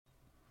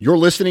You're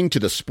listening to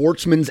the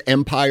Sportsman's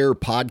Empire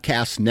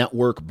Podcast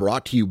Network,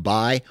 brought to you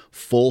by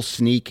Full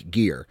Sneak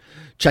Gear.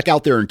 Check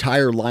out their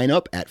entire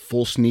lineup at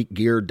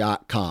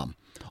fullsneakgear.com.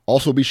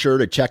 Also be sure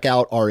to check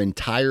out our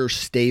entire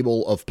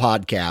stable of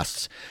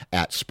podcasts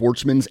at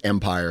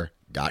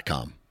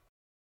sportsmansempire.com.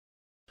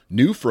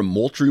 New from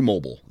Moultrie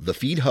Mobile, the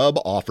Feed Hub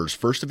offers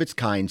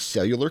first-of-its-kind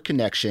cellular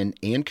connection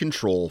and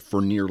control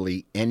for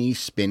nearly any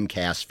spin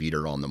cast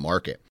feeder on the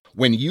market.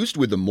 When used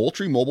with the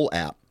Moultrie Mobile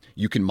app,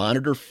 you can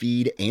monitor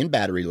feed and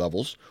battery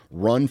levels,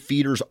 run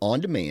feeders on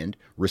demand,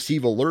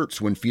 receive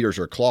alerts when feeders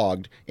are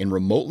clogged, and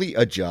remotely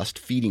adjust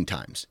feeding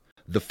times.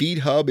 The Feed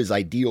Hub is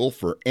ideal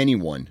for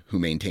anyone who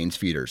maintains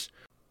feeders.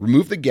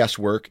 Remove the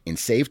guesswork and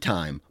save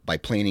time by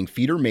planning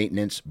feeder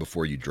maintenance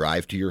before you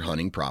drive to your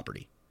hunting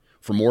property.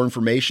 For more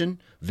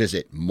information,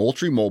 visit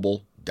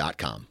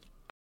MoultrieMobile.com.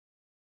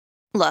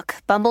 Look,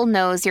 Bumble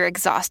knows you're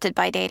exhausted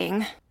by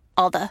dating.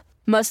 All the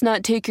must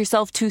not take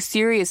yourself too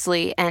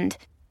seriously and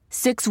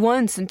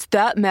 6'1" since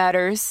that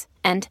matters.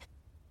 And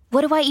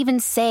what do I even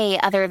say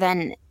other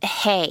than,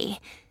 hey?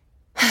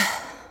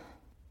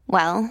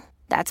 Well,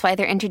 that's why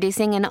they're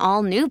introducing an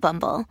all-new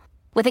Bumble,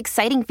 with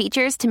exciting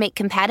features to make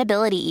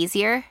compatibility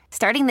easier,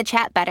 starting the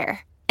chat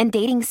better, and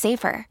dating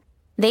safer.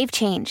 They've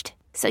changed,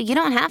 so you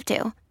don't have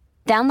to.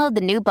 Download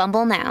the new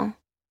Bumble now.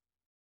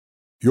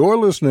 You're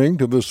listening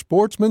to the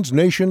Sportsman's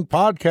Nation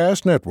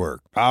Podcast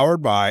Network,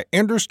 powered by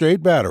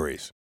Interstate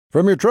Batteries.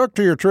 From your truck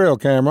to your trail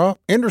camera,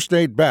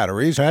 Interstate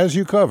Batteries has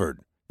you covered.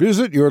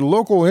 Visit your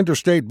local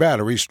Interstate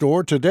Battery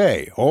store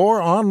today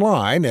or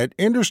online at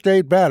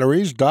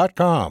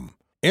interstatebatteries.com.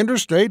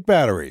 Interstate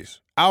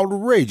Batteries,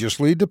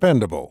 outrageously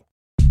dependable.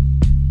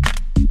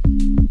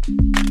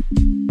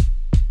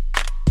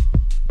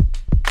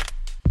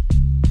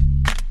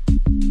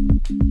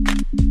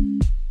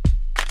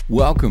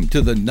 Welcome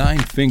to the Nine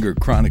Finger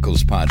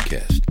Chronicles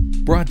podcast,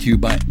 brought to you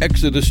by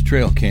Exodus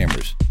Trail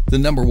Cameras, the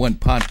 #1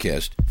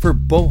 podcast for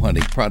bow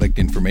hunting product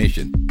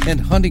information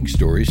and hunting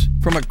stories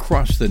from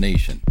across the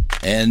nation.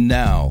 And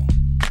now,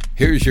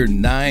 here's your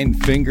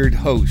nine-fingered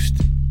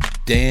host,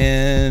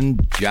 Dan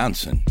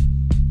Johnson.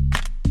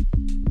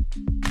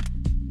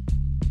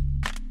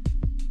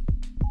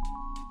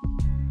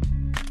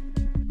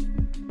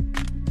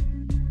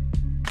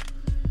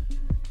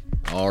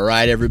 All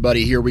right,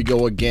 everybody, here we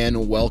go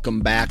again. Welcome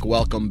back,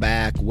 welcome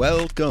back,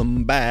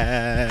 welcome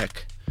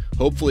back.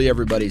 Hopefully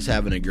everybody's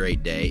having a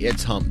great day.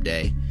 It's hump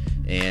day,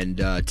 and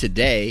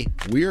today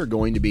we are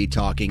going to be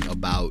talking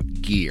about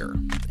gear,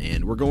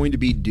 and we're going to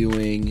be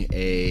doing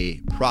a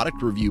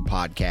product review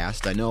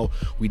podcast. I know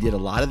we did a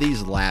lot of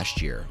these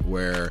last year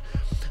where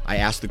I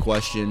asked the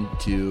question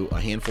to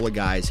a handful of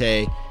guys,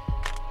 hey,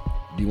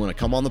 do you want to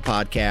come on the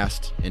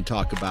podcast and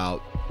talk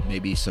about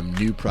maybe some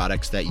new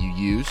products that you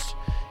used?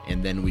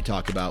 And then we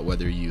talk about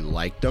whether you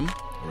liked them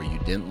or you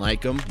didn't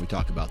like them. We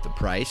talk about the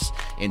price.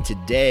 And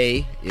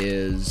today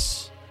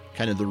is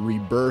kind of the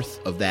rebirth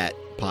of that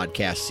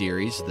podcast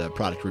series, the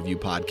product review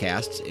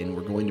podcasts. And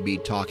we're going to be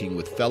talking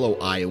with fellow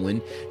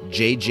Iowan,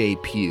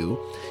 JJ Pugh.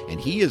 And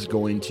he is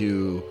going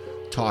to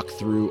talk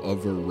through a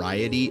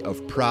variety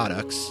of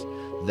products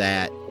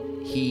that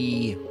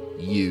he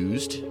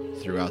used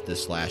throughout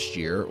this last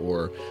year,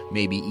 or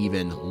maybe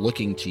even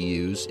looking to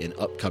use in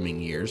upcoming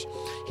years.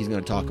 He's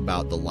going to talk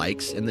about the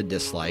likes and the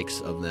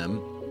dislikes of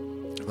them.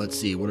 Let's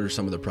see, what are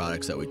some of the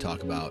products that we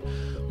talk about?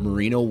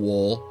 Merino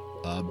wool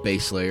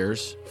base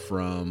layers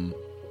from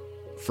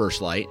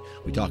First Light.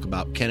 We talk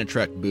about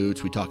Kenetrek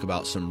boots. We talk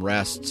about some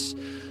rests,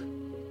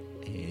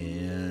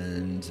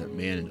 and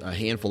man, a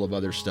handful of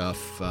other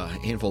stuff, a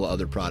handful of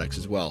other products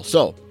as well.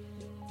 So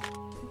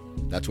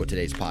that's what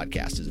today's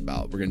podcast is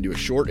about. We're going to do a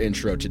short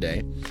intro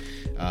today.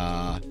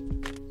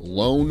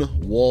 Lone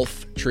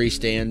Wolf tree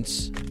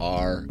stands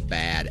are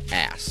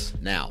badass.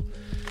 Now,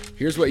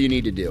 here's what you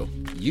need to do.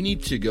 You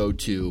need to go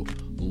to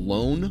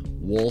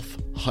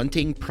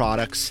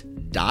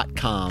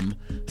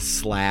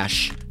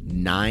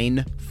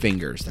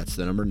lonewolfhuntingproducts.com/9fingers. That's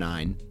the number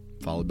 9,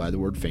 followed by the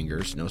word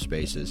fingers, no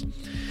spaces.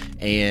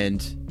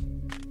 And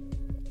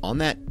on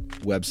that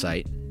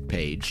website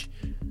page,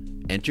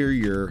 enter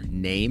your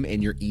name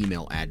and your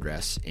email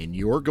address, and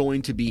you're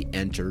going to be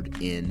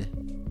entered in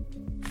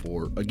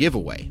for a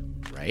giveaway,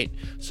 right?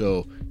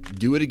 So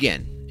do it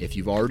again. If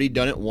you've already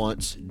done it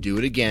once, do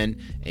it again.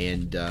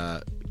 And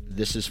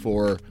this is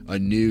for a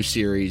new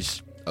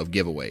series of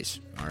giveaways,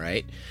 all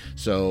right?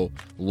 So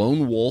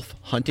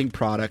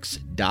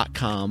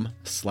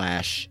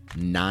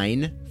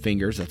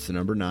lonewolfhuntingproducts.com/9fingers, that's the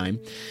number 9.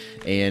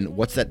 And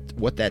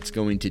what that's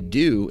going to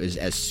do is,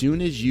 as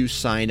soon as you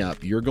sign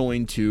up, you're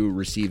going to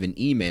receive an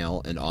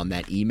email, and on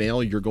that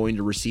email, you're going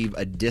to receive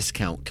a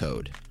discount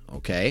code,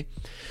 okay?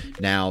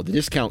 Now, the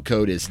discount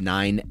code is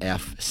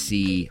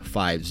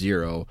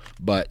 9FC50,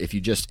 but if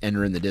you just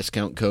enter in the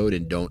discount code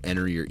and don't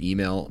enter your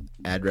email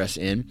address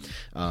in,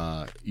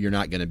 you're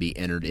not going to be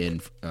entered in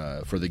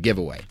for the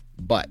giveaway.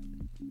 But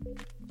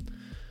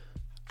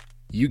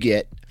you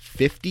get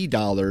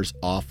 $50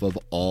 off of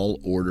all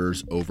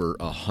orders over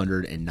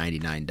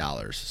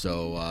 $199.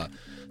 So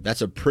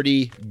that's a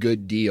pretty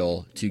good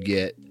deal to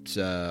get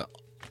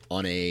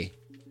on I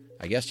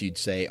guess you'd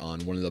say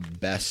on one of the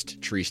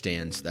best tree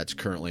stands that's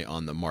currently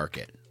on the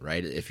market,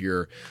 right? If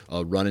you're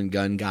a run and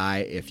gun guy,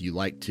 if you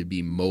like to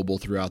be mobile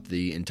throughout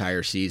the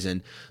entire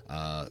season,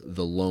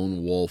 the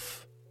Lone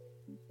Wolf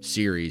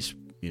series,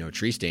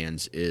 tree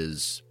stands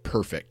is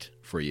perfect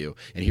for you.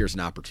 And here's an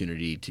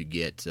opportunity to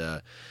get,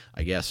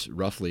 I guess,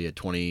 roughly a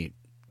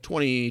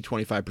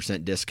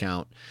 25%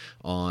 discount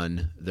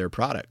on their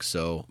products.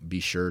 So be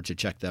sure to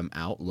check them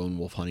out,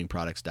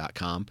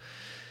 lonewolfhuntingproducts.com.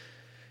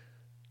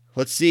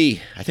 Let's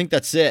see. I think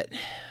that's it.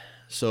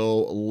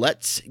 So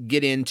let's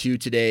get into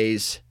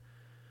today's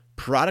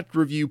product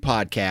review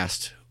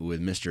podcast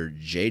with Mr.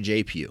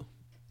 JJ Pugh.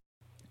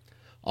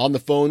 On the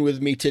phone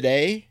with me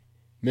today,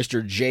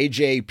 Mr.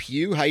 JJ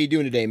Pugh. How you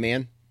doing today,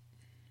 man?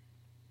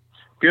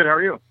 Good. How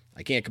are you?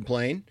 I can't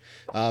complain.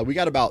 We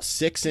got about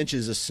 6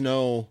 inches of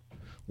snow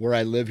where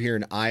I live here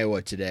in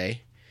Iowa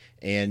today,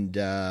 and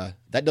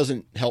that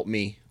doesn't help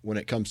me when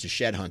it comes to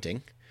shed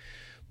hunting.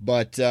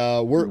 But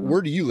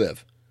where do you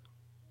live?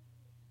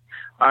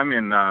 I'm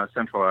in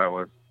central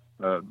Iowa,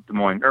 Des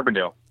Moines,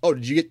 Urbandale. Oh,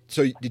 did you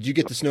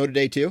get the snow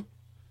today too?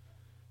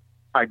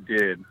 I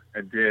did.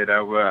 I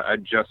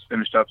just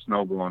finished up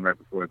snowblowing right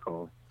before I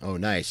called. Oh,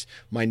 nice.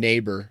 My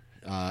neighbor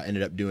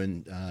ended up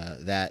doing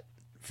that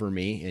for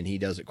me, and he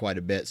does it quite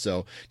a bit.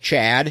 So,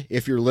 Chad,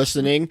 if you're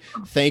listening,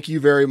 thank you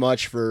very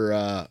much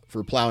for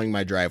plowing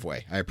my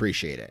driveway. I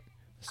appreciate it.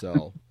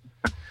 So,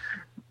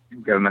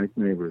 You've got a nice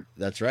neighbor.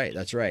 That's right.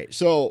 That's right.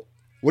 So,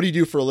 what do you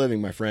do for a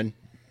living, my friend?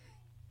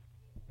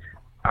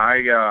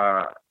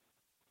 I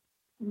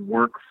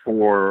work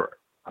for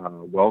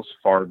Wells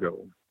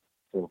Fargo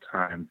full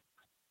time.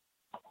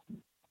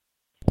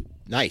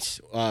 Nice.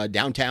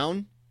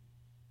 Downtown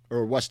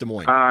or West Des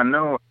Moines?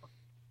 No,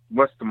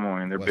 West Des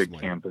Moines. Their West big Des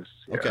Moines. campus.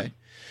 Yeah. Okay.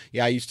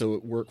 Yeah, I used to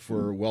work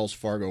for Wells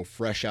Fargo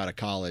fresh out of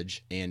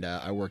college, and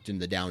I worked in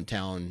the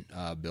downtown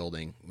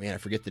building. Man, I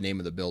forget the name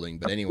of the building,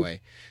 but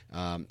anyway,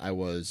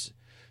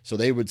 so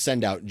they would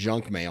send out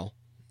junk mail,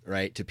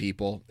 right, to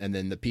people, and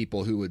then the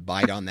people who would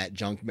bite on that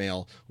junk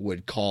mail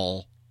would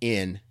call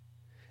in,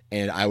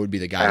 and I would be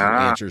the guy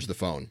who answers the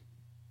phone.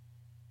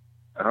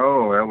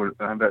 Oh,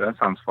 I bet that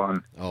sounds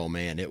fun. Oh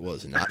man, it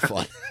was not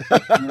fun.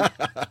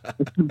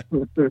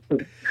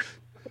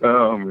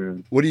 Oh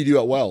man. What do you do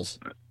at Wells?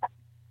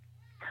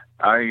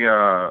 I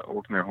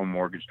work in their home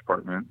mortgage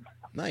department.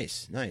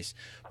 Nice.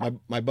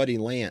 My buddy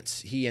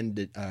Lance, he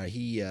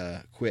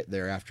quit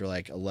there after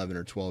like 11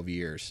 or 12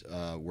 years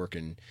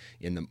working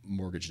in the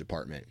mortgage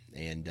department,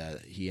 and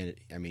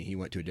he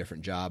went to a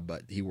different job,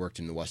 but he worked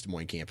in the West Des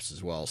Moines campus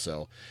as well.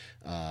 So,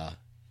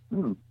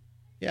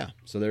 yeah,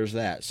 so there's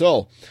that.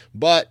 So,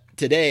 but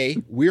today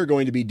we're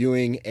going to be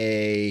doing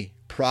a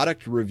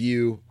product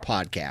review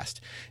podcast,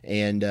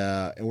 and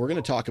we're going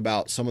to talk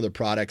about some of the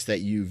products that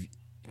you've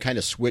kind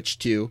of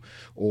switched to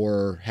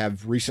or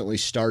have recently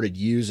started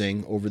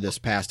using over this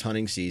past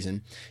hunting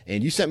season.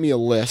 And you sent me a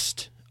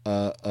list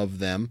of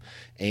them.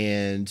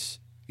 And,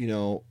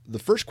 the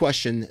first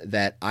question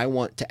that I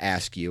want to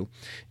ask you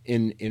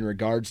in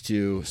regards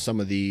to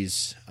some of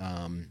these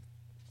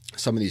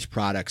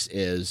products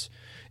is,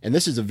 and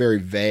this is a very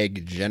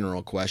vague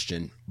general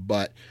question,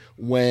 but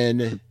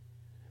what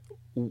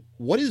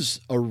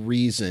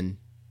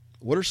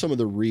are some of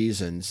the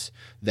reasons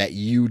that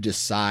you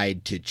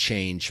decide to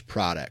change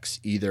products,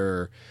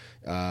 either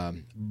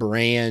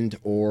brand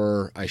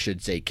or I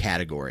should say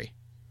category?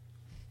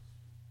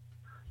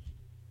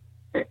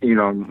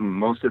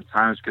 Most of the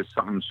times because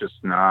something's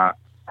just not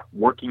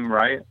working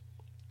right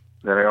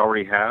that I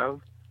already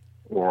have,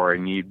 or I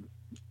need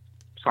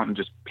something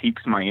just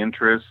piques my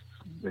interest.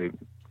 They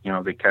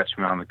catch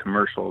me on the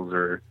commercials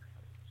or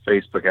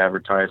Facebook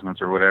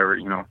advertisements or whatever,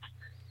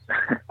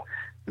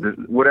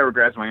 whatever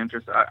grabs my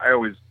interest. I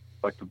always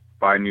like to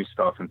buy new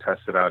stuff and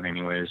test it out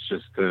anyways,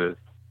 just to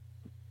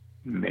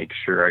make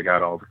sure I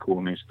got all the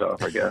cool new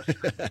stuff, I guess.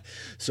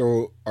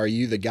 So are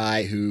you the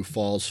guy who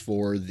falls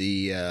for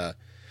the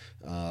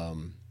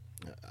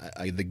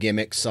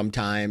gimmicks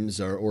sometimes,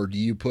 or do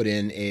you put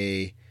in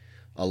a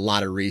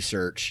lot of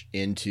research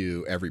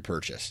into every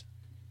purchase?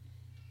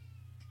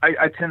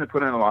 I tend to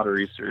put in a lot of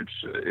research.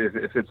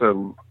 If it's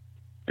a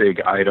big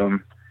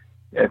item,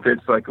 if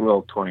it's like a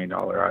little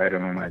 $20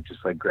 item, I might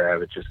just like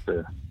grab it just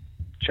to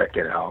check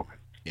it out.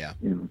 Yeah.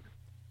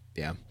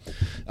 Yeah.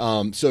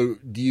 So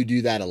do you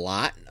do that a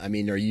lot? I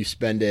mean, are you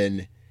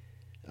spending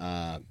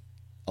a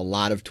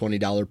lot of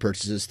 $20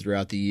 purchases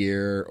throughout the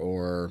year,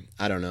 or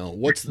I don't know,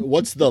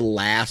 what's the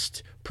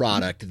last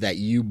product that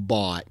you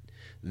bought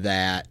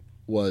that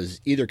was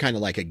either kind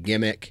of like a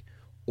gimmick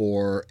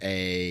or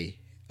a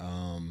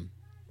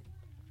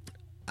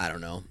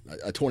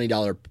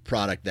 $20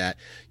 product that,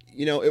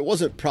 it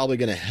wasn't probably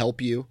going to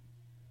help you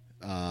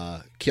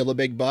kill a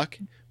big buck,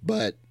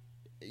 but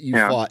you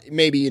thought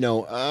maybe, I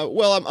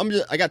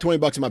got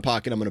 $20 in my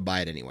pocket, I'm going to buy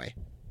it anyway.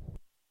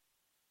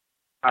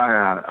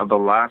 The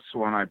last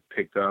one I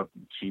picked up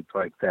cheap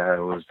like that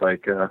was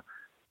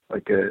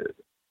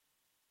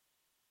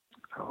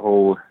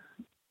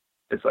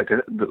it's like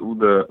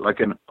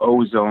an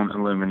ozone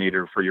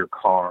eliminator for your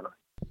car.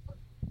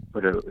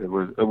 but it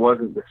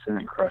wasn't the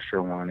Senate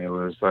Crusher one. It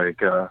was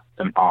like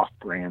an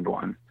off-brand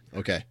one.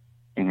 Okay.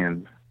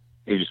 And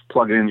you just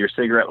plug it into your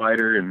cigarette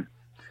lighter,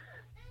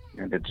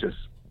 and it just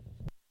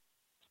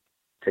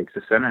takes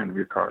the scent out of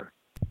your car.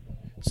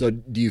 So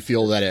do you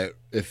feel that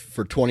if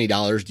for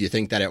 $20, do you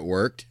think that it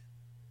worked?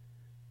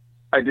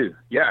 I do.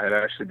 Yeah, it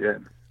actually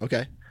did.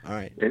 Okay. All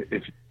right.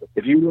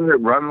 If you let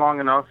it run long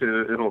enough,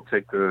 it'll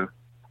take the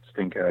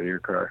stink out of your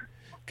car.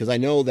 Because I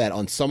know that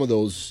on some of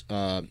those,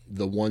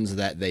 the ones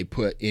that they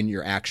put in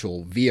your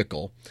actual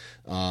vehicle,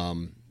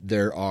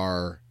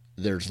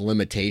 there's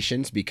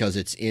limitations because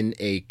it's in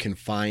a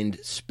confined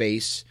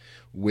space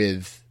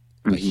with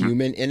a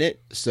human in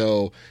it.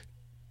 So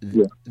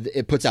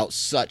it puts out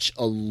such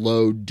a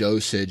low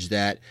dosage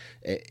that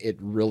it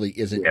really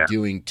isn't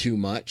doing too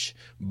much.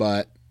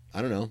 But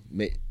I don't know.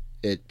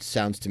 It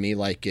sounds to me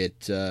like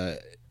it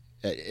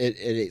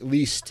at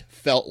least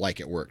felt like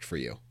it worked for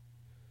you.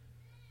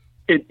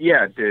 It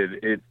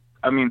did.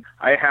 I mean,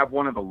 I have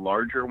one of the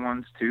larger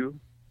ones too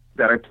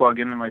that I plug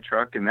into my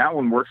truck, and that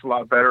one works a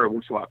lot better. It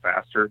works a lot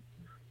faster.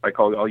 Like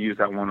I'll use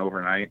that one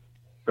overnight,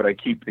 but I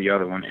keep the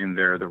other one in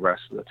there the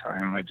rest of the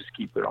time. I just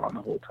keep it on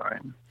the whole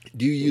time.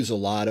 Do you use a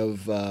lot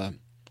of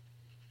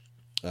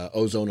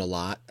ozone a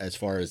lot as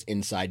far as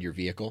inside your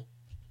vehicle?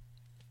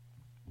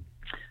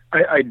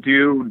 I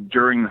do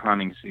during the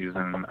hunting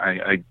season.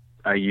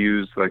 I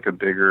use like a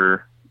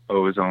bigger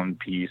ozone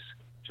piece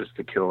just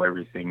to kill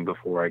everything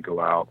before I go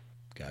out.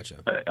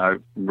 Gotcha. I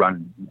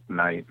run at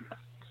night.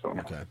 So.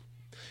 Okay.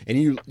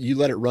 And you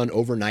let it run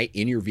overnight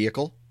in your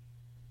vehicle?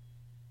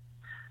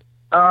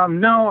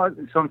 No,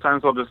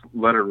 sometimes I'll just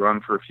let it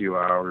run for a few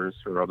hours,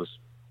 or I'll just,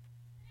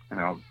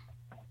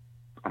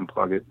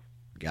 unplug it.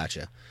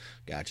 Gotcha.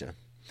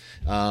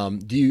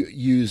 Do you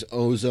use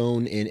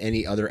ozone in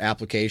any other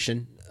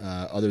application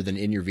other than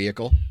in your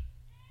vehicle?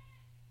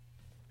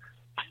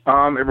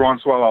 Every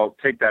once in a while I'll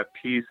take that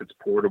piece, it's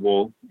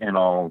portable, and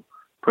I'll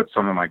put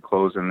some of my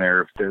clothes in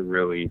there if they're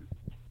really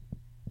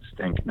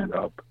stinking it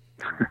up.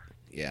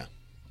 Yeah.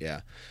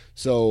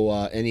 So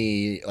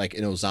any like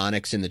an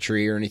ozonics in the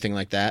tree or anything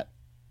like that?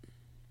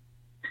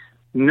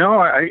 No,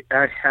 I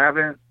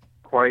haven't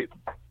quite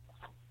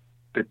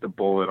bit the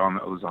bullet on the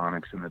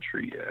ozonics in the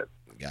tree yet.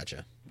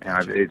 Gotcha.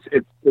 And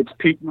it's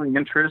piqued my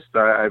interest.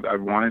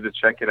 I've wanted to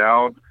check it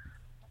out.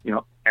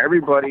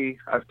 Everybody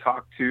I've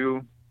talked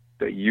to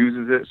that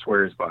uses it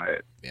swears by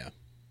it. Yeah.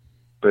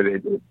 But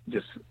it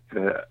just,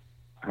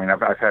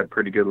 I've had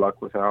pretty good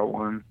luck without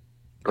one,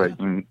 but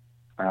I'm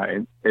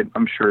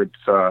sure it's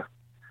going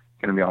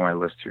to be on my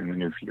list here in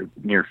the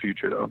near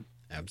future though.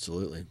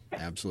 Absolutely.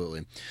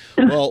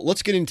 Well,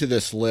 let's get into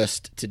this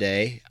list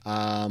today.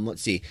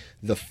 Let's see.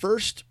 The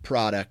first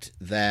product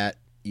that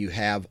you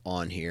have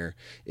on here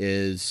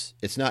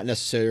it's not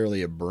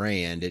necessarily a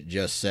brand. It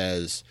just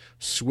says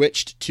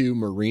switched to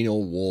merino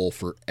wool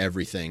for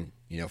everything,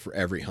 for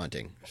every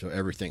hunting. So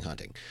everything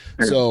hunting.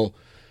 So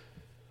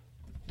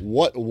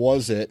what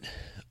was it?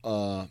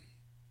 What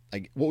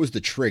was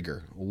the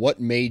trigger? What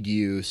made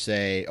you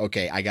say,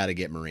 okay, I got to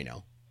get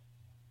merino?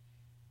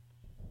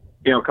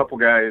 A couple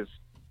guys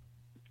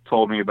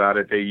told me about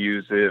it. They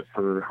use it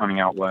for hunting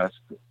out west,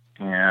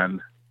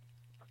 and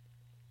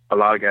a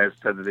lot of guys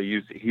said that they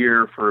use it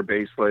here for a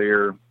base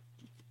layer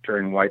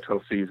during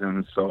whitetail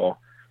season. So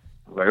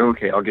I was like,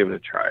 okay, I'll give it a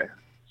try.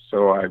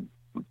 So I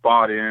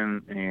bought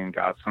in and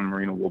got some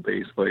merino wool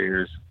base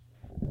layers,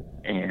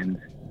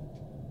 and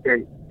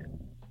it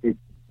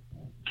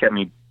kept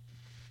me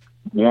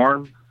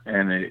warm.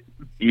 And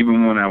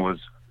even when I was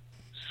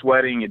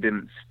sweating, it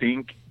didn't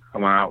stink. I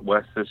went out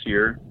west this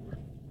year,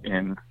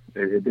 and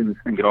it didn't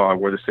stink at all. I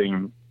wore the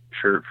same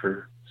shirt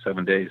for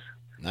 7 days.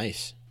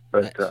 Nice.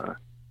 But,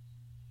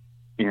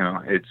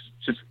 it's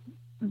just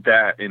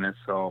that in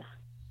itself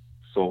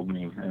sold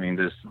me. I mean,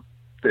 the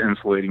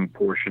insulating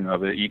portion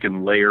of it, you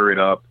can layer it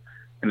up,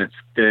 and it's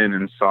thin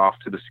and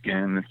soft to the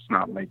skin. It's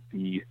not like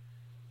the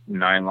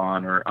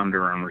nylon or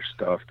Under Armour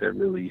stuff that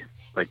really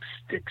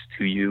sticks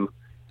to you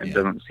and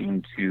doesn't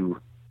seem to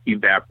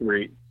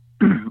evaporate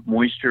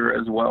moisture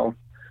as well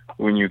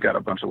when you've got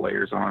a bunch of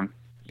layers on.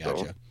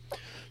 Gotcha.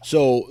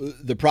 So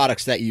the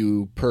products that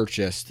you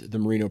purchased, the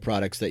merino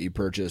products that you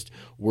purchased,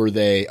 were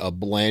they a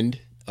blend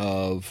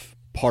of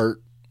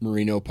part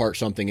merino, part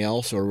something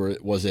else, or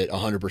was it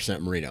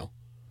 100% merino?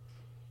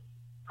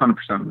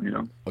 100%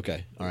 merino.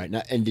 Okay. All right.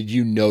 Now, and did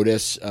you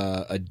notice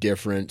a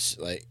difference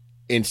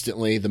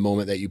instantly the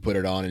moment that you put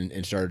it on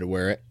and started to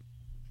wear it?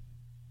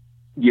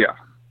 Yeah.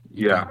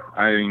 Okay.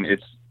 I mean,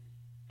 it's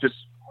just,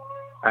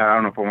 I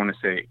don't know if I want to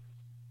say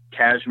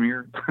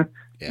cashmere,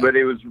 but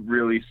it was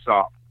really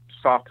soft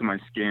to my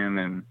skin,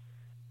 and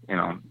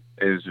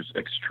it was just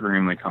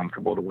extremely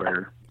comfortable to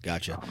wear.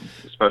 Gotcha.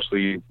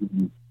 Especially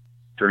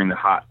during the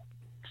hot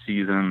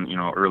season,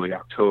 early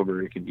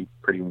October, it can be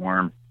pretty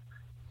warm.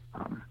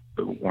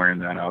 But wearing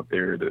that out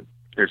there,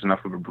 there's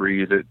enough of a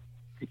breeze that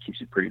it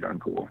keeps you pretty darn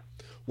cool.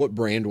 What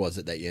brand was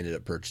it that you ended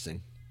up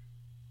purchasing?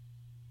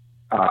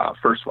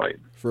 First Light.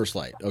 First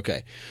Light.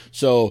 Okay.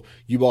 So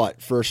you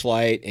bought First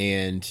Light,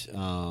 and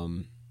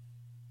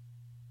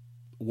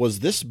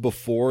was this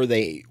before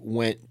they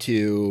went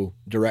to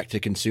direct to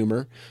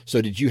consumer?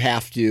 So did you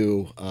have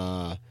to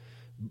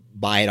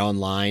buy it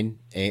online,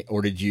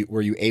 or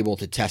were you able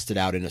to test it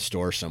out in a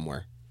store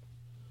somewhere?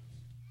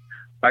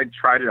 I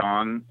tried it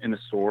on in the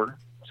store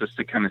just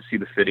to kind of see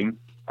the fitting.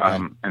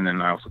 Okay. And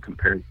then I also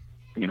compared,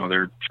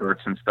 their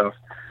shorts and stuff.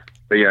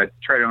 But yeah, I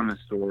tried it on in the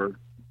store.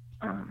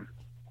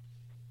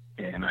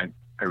 And I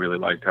really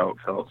liked how it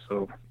felt.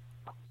 So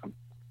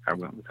I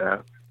went with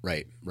that.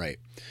 Right.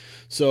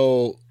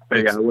 So,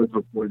 but yeah, it was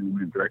before they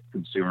went direct to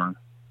consumer.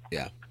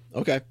 Yeah.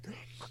 Okay.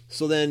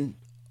 So then,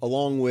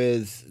 along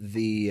with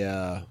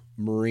the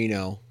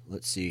merino,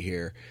 let's see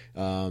here.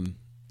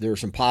 There are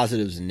some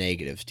positives and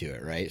negatives to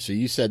it, right? So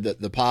you said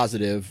that the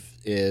positive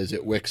is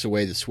it wicks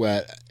away the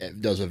sweat.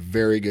 It does a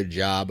very good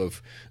job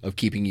of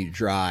keeping you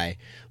dry.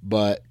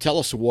 But tell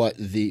us what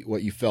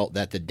you felt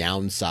that the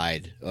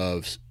downside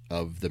of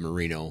the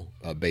merino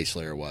base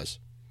layer was.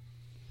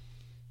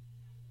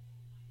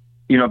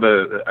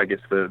 I guess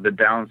the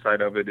downside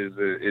of it is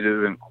it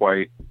isn't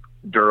quite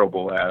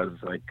durable as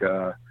like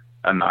a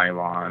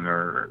nylon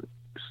or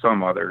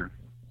some other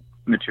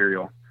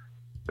material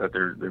that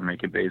they're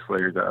making base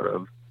layers out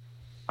of.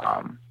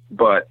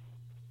 But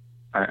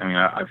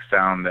I've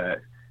found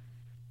that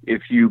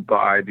if you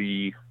buy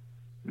the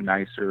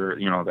nicer,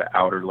 the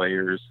outer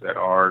layers that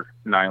are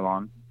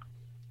nylon,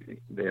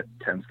 that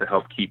tends to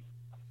help keep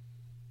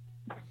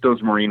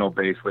those merino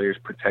base layers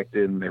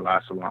protected, and they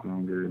last a lot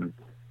longer. And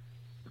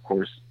of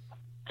course,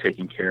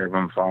 taking care of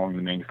them, following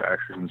the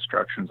manufacturer's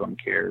instructions on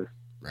care.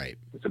 Right.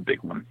 It's a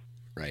big one.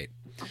 Right.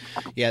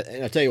 Yeah,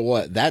 and I tell you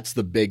what, that's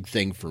the big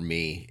thing for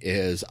me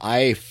is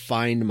I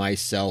find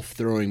myself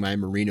throwing my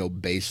merino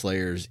base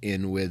layers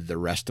in with the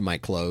rest of my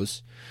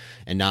clothes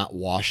and not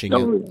washing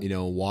them,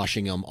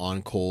 washing them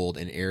on cold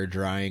and air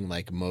drying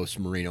like most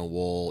merino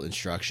wool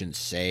instructions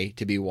say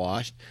to be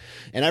washed.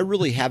 And I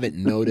really haven't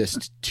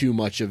noticed too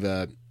much of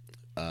I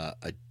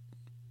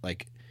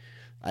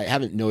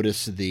haven't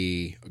noticed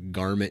the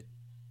garment,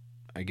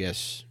 I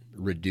guess,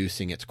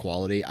 reducing its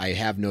quality. I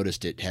have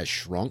noticed it has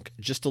shrunk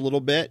just a little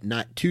bit,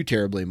 not too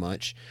terribly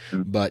much,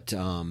 but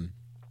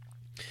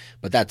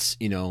that's,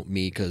 me,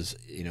 because,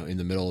 in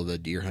the middle of the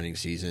deer hunting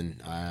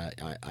season,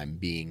 I'm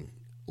being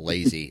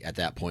lazy at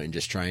that point and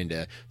just trying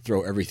to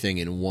throw everything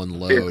in one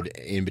load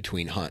in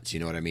between hunts. You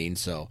know what I mean?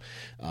 So,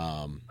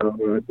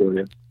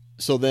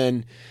 so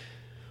then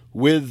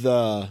with,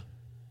 so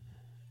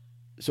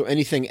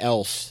anything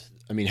else,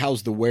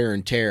 how's the wear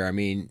and tear?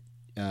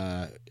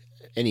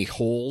 Any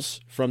holes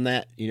from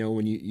that?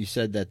 When you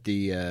said that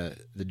the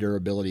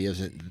durability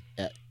isn't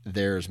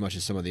there as much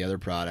as some of the other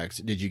products,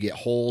 did you get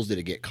holes? Did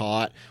it get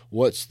caught?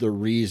 What's the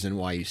reason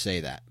why you say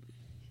that?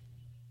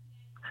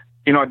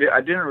 I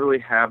didn't really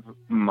have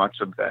much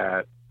of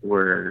that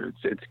where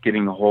it's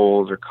getting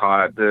holes or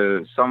caught.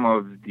 Some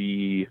of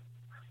the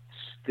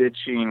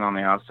stitching on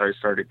the outside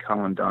started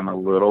coming down a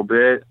little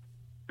bit,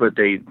 but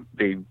they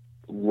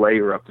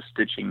layer up the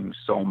stitching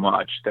so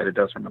much that it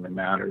doesn't really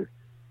matter.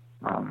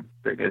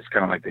 It's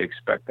kind of like they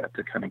expect that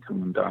to kind of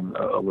come undone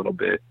a little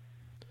bit.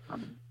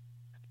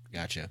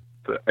 Gotcha.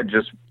 But I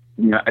just,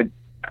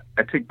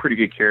 I take pretty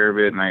good care of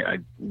it, and I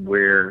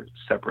wear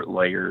separate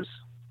layers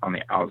on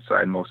the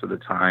outside most of the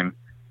time.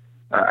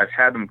 I've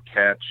had them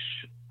catch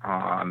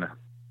on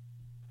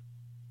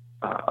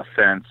a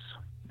fence,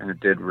 and it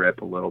did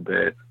rip a little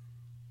bit.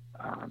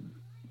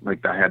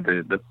 Like I had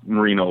the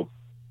merino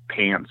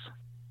pants,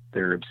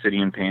 they're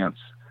obsidian pants.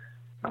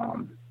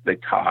 They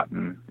caught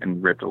and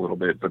ripped a little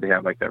bit, but they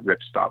have like that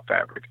rip stop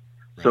fabric.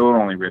 Right. So it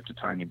only ripped a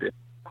tiny bit.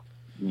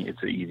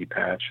 It's an easy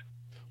patch.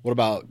 What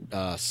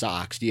about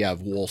socks? Do you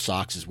have wool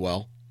socks as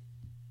well?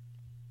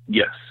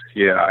 Yes.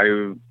 Yeah.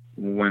 I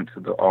went to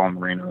the all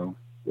merino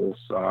wool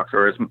socks,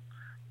 or I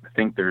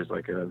think there's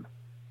like a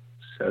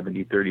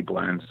 70-30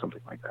 blend,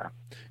 something like that.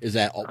 Was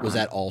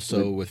that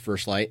also with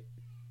First Light?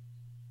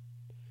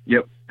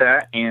 Yep.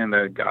 That, and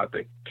I got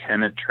the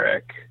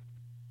Kenetrek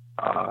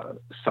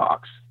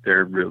socks.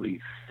 They're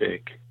really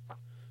thick.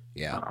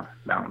 Yeah.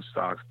 Mountain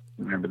socks.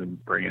 I remember the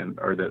brand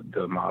or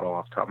the model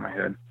off the top of my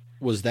head.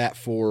 Was that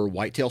for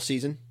whitetail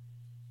season?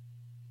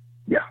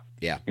 Yeah.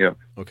 Yeah. Yep.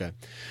 Okay.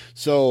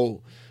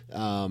 So,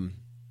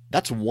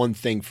 that's one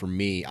thing for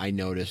me I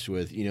noticed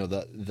with,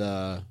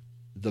 the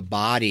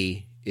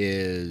body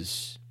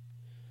is,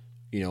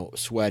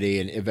 sweaty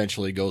and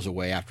eventually goes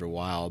away after a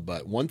while.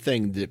 But one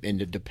thing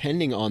and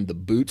depending on the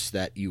boots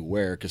that you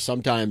wear, because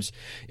sometimes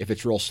if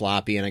it's real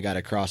sloppy and I got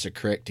to cross a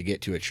creek to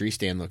get to a tree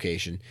stand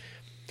location,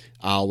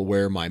 I'll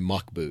wear my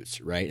muck boots,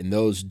 right? And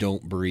those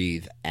don't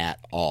breathe at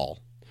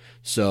all.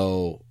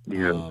 So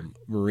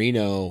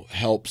merino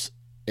helps.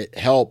 It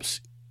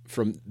helps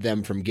from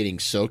getting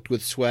soaked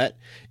with sweat,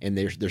 and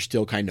they're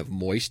still kind of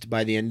moist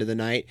by the end of the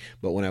night.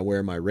 But when I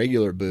wear my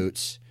regular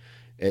boots,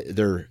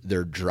 they're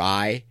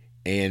dry,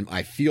 and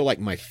I feel like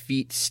my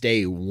feet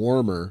stay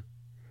warmer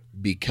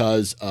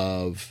because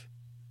of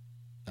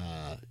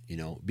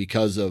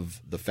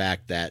the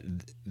fact that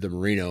the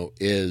merino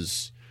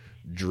is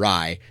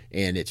dry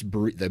and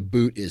the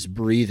boot is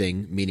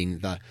breathing,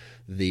 meaning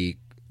the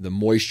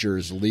moisture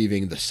is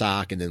leaving the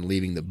sock and then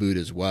leaving the boot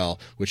as well,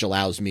 which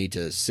allows me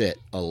to sit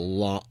a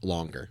lot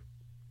longer.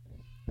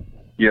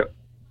 Yep.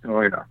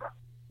 Oh yeah.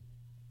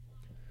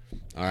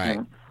 All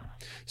right.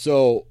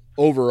 So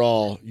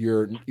overall,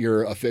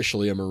 you're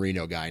officially a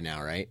Merino guy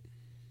now, right?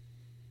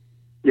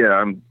 Yeah,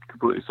 I'm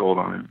completely sold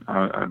on it.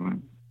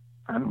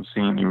 I don't see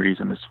any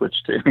reason to switch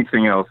to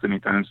anything else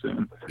anytime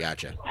soon.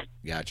 Gotcha.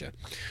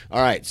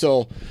 All right,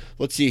 so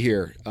let's see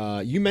here.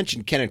 You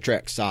mentioned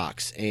Kenetrek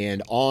socks,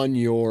 and on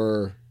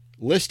your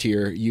list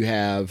here, you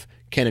have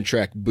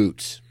Kenetrek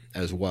boots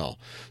as well.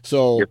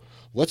 So Yep.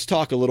 Let's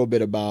talk a little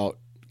bit about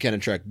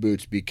Kenetrek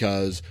boots,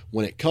 because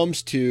when it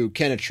comes to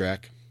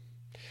Kenetrek,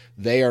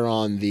 they are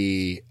on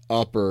the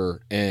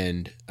upper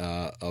end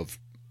of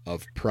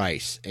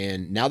price.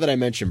 And now that I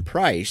mentioned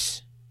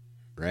price,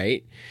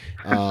 right?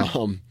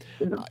 You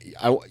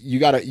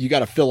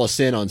gotta fill us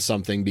in on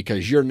something,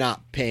 because you're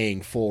not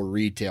paying full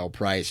retail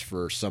price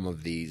for some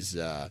of these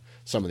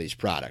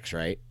products,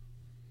 right?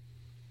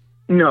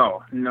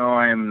 No,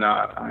 I am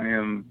not. I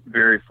am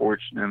very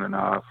fortunate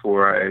enough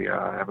where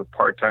I have a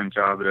part-time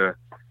job at a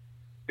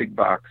big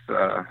box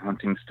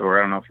hunting store.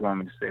 I don't know if you want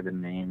me to say the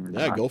name or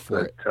Yeah, not. go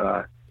for it.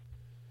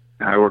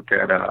 I work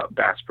at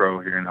Bass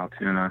Pro here in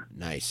Altoona.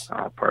 Nice.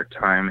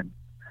 Part-time.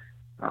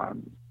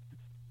 And,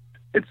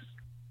 it's,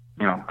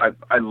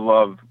 I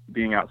love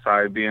being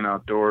outside, being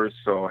outdoors,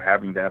 so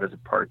having that as a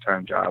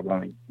part-time job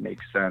only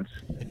makes sense.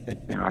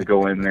 I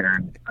go in there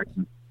and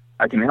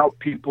I can help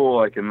people.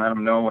 I can let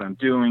them know what I'm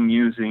doing,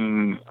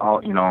 using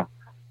all,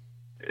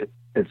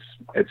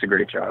 it's a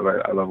great job.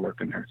 I love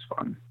working there. It's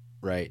fun.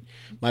 Right.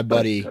 My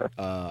buddy,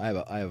 I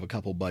have a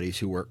couple buddies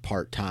who work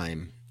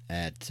part-time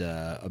at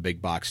a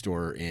big box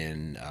store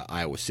in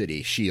Iowa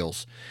City,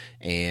 Shields,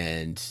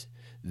 and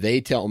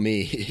they tell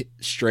me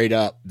straight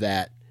up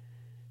that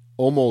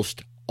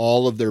almost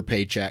all of their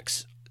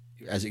paychecks,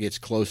 as it gets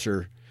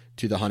closer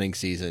to the hunting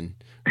season,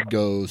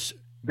 go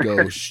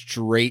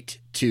straight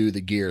to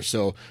the gear.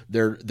 So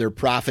they're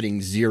profiting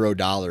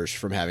 $0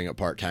 from having a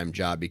part-time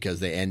job,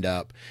 because they end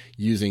up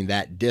using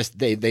that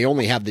they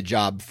only have the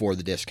job for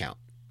the discount.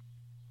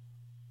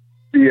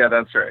 Yeah,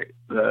 that's right.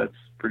 That's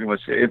pretty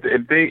much it.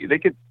 If they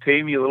could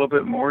pay me a little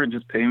bit more and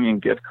just pay me in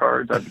gift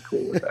cards, I'd be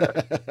cool with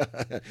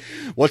that.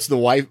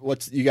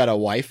 You got a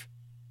wife?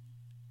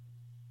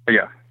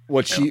 Yeah.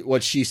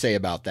 What's she say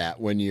about that,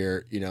 when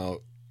you're,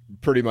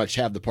 pretty much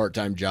have the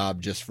part-time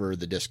job just for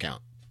the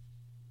discount?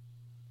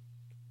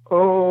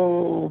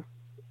 Oh,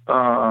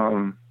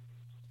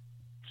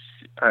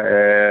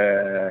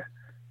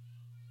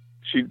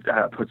 she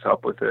puts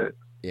up with it.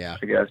 Yeah,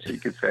 I guess you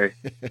could say.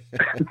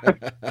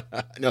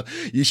 No,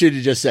 you should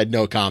have just said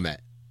no comment.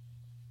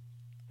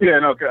 Yeah,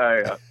 no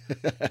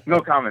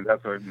comment.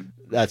 That's what.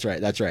 That's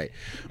right.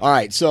 All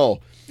right, so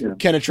yeah.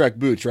 Kenetrek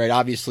boots, right?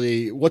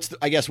 Obviously, what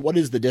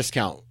is the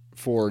discount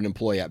for an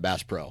employee at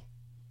Bass Pro?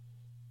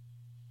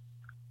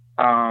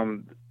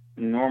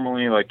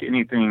 Normally, like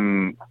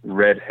anything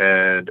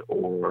redhead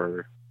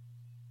or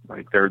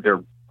like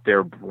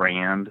their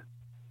brand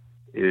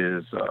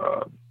is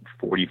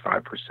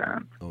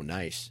 45%. Oh,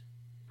 nice.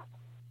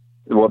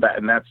 Well,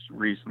 that's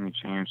recently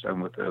changed.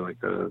 I'm with the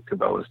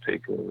Cabela's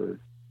takeover.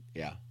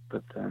 Yeah.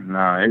 But then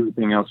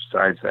everything else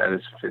besides that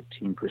is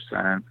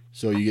 15%.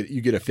 So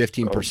you get a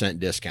 15%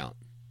 discount.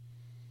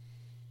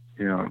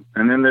 And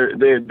then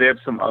they have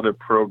some other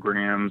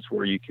programs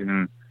where you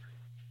can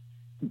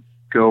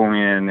go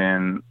in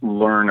and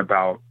learn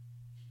about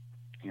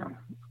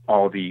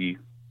all the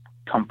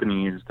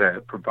companies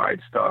that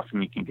provide stuff,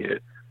 and you can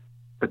get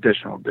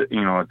additional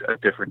a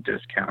different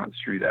discount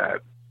through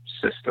that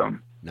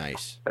system.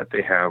 Nice. That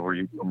they have, where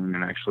you go in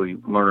and actually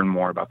learn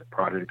more about the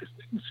product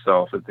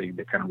itself, that they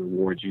kind of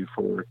reward you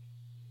for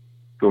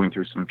going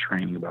through some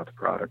training about the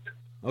product.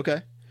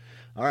 Okay.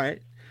 All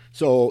right.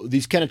 So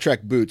these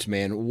Kenetrek boots,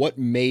 man, what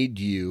made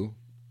you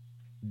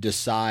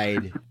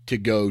decide to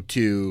go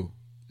to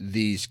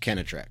these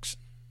Kenetreks?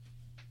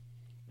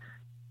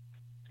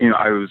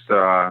 I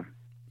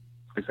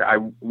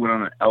went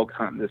on an elk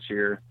hunt this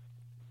year,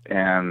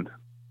 and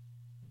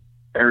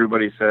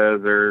everybody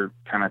says they're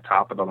kind of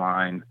top of the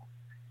line.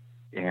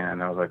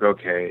 And I was like,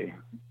 okay.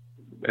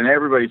 And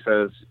everybody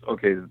says,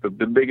 okay, the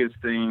biggest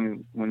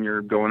thing when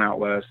you're going out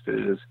west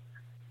is,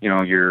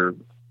 your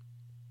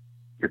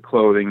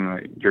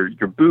clothing,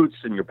 your boots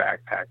and your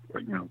backpack,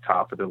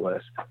 top of the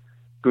list.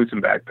 Boots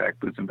and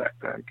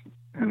backpack.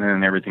 And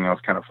then everything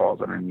else kind of falls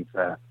underneath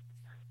that.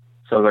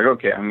 So I was like,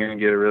 okay, I'm going to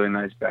get a really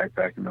nice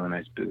backpack and really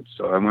nice boots.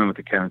 So I went with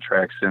the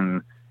Kenetreks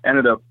and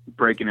ended up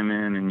breaking them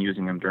in and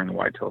using them during the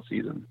whitetail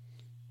season.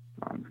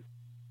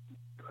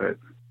 But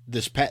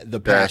the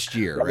past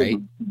year, right?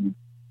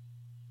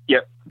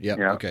 Yep.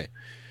 Yeah. Okay.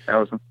 That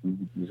was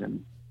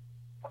amazing.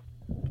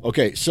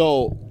 Okay,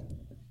 so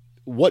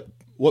what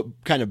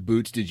kind of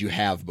boots did you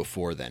have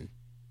before then?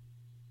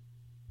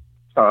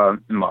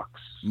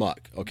 Mucks.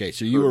 Muck. Okay,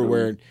 so you were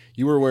wearing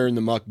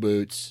the muck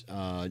boots,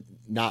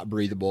 not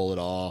breathable at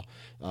all.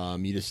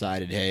 You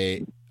decided,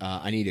 hey,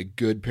 I need a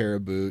good pair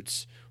of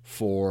boots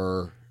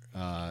for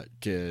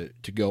to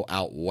go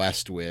out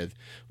west with.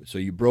 So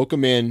you broke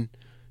them in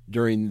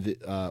during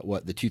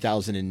the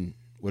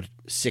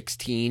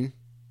 2016.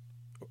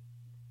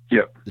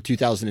 Yep. The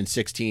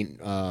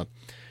 2016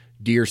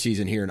 deer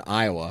season here in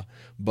Iowa,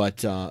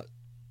 but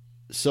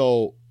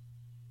so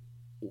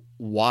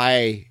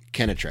why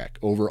Kenetrek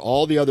over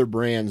all the other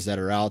brands that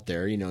are out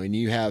there? And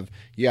you have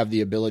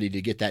the ability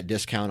to get that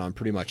discount on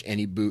pretty much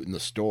any boot in the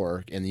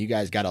store, and you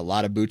guys got a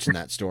lot of boots in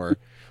that store.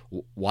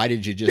 Why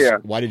did you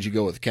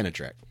go with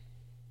Kenetrek?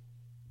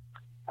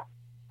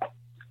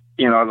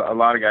 A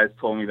lot of guys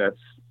told me that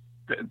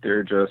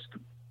they're just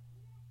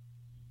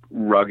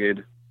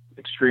rugged,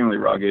 extremely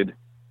rugged.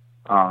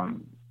 As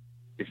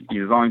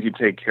long as you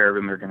take care of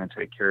them, they're going to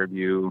take care of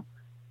you.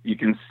 You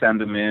can send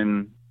them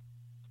in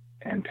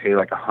and pay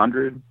like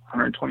 $120,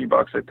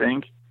 I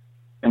think,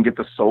 and get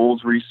the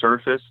soles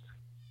resurfaced.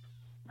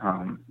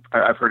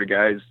 I've heard of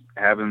guys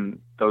having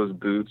those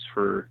boots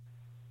for,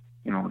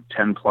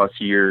 10 plus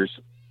years,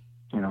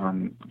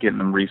 and getting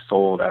them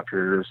resoled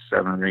after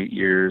 7 or 8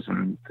 years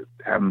and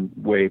having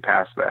way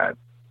past that.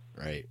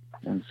 Right.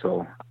 And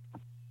so,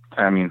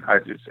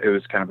 it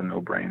was kind of a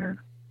no-brainer.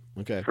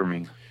 Okay. For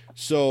me.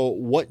 So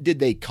what did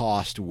they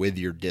cost with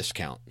your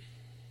discount?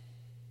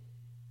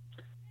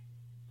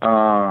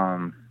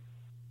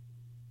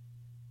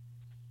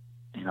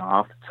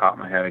 Off the top of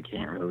my head, I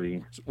can't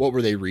really. What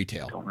were they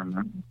retail? Don't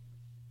remember.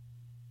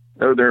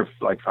 They're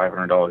like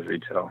 $500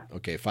 retail.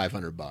 Okay,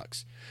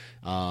 $500.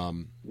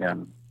 Yeah.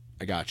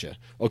 I gotcha.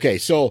 Okay,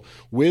 so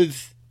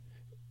with,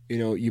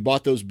 you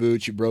bought those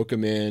boots, you broke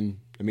them in.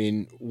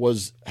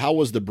 How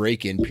was the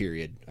break-in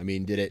period?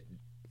 Did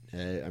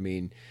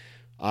it?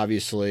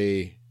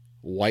 Obviously,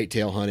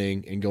 whitetail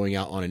hunting and going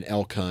out on an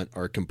elk hunt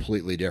are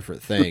completely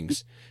different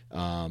things.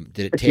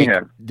 Did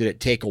it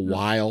take a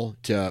while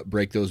to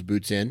break those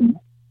boots in?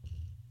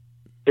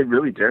 It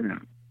really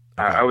didn't.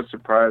 I was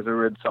surprised. I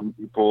read some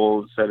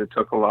people said it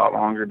took a lot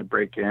longer to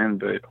break in,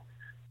 but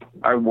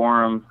I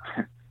wore them.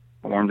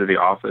 I wore them to the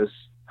office,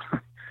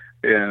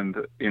 and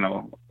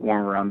wore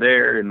them around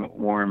there, and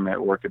wore them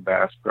at work at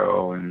Bass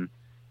Pro, and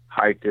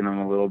hiked in them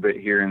a little bit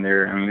here and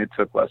there. It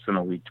took less than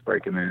a week to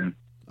break them in.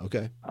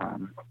 Okay.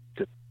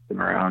 Just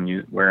sitting around,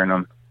 wearing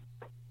them.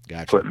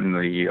 Gotcha. Putting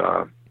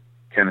the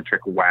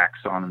Kenetrek wax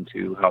on them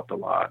too helped a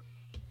lot.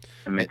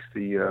 It makes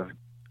the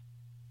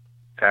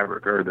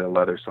fabric or the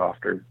leather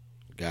softer.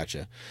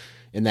 Gotcha.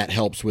 And that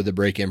helps with the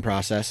break-in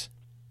process?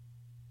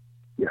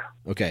 Yeah.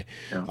 Okay.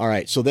 Yeah. All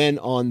right. So then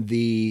on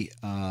the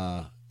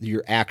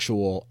your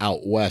actual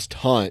out west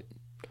hunt,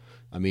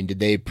 did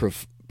they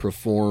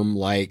perform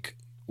like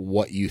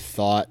what you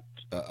thought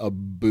a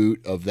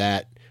boot of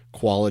that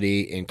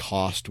quality and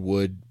cost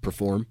would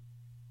perform?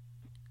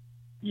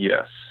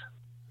 Yes.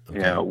 Okay.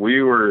 Yeah,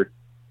 we were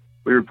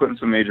putting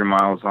some major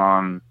miles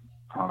on.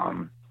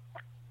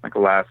 Like the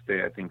last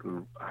day, I think we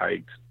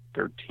hiked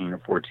 13 or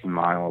 14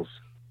 miles.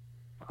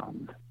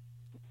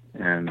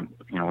 And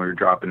we were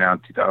dropping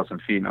down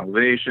 2,000 feet in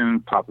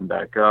elevation, popping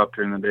back up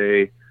during the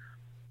day. I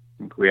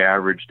think we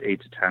averaged 8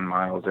 to 10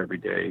 miles every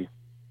day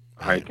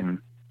hiking.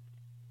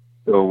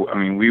 So,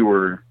 we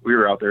were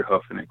out there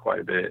hoofing it quite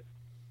a bit.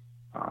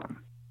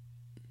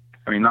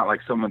 Not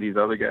like some of these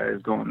other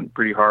guys going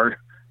pretty hard,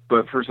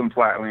 but for some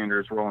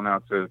flatlanders rolling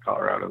out to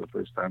Colorado the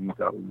first time, we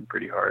thought we went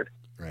pretty hard.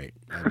 Right.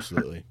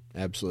 Absolutely.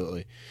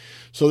 Absolutely.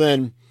 So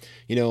then,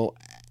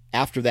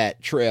 after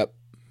that trip,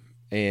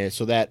 and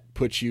so that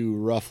puts you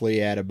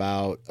roughly at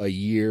about a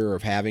year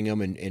of having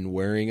them and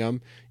wearing them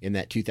in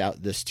that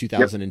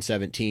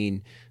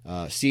 2017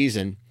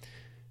 season.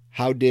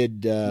 How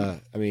did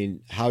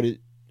how did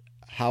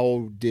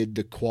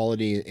the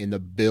quality and the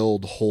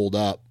build hold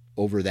up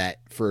over that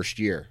first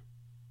year?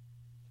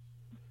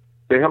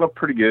 They held up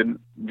pretty good.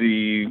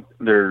 The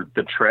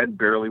tread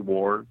barely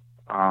wore.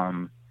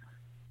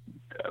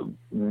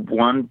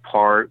 One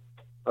part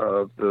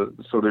of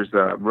there's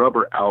a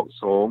rubber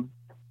outsole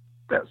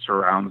that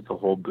surrounds the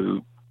whole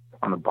boot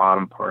on the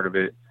bottom part of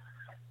it.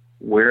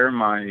 Where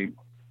my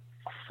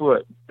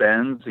foot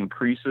bends and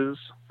creases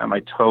at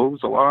my toes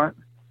a lot,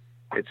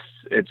 it's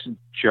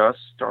just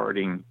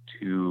starting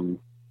to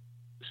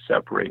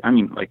separate.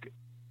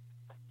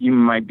 You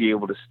might be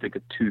able to stick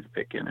a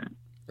toothpick in it.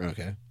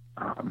 Okay.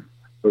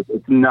 But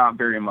it's not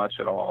very much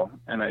at all.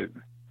 And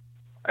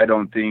I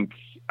don't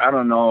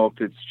know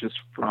if it's just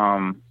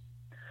from,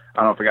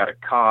 I don't know if I got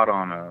it caught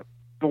on a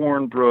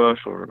thorn bush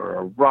or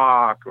a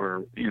rock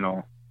or,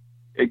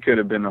 it could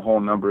have been a whole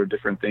number of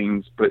different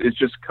things, but it's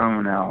just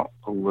coming out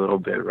a little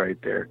bit right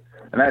there.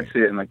 And that's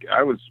it. And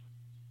I was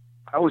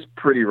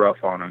pretty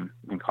rough on him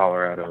in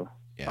Colorado.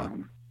 Yeah.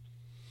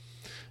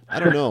 I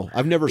don't know.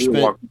 I've never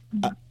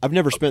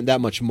spent that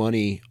much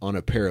money on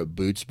a pair of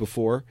boots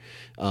before.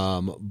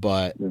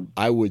 But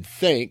I would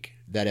think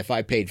that if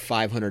I paid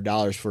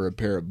 $500 for a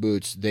pair of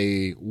boots,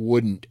 they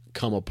wouldn't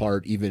come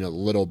apart even a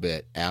little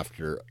bit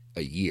after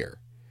a year.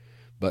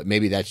 But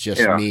maybe that's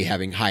just me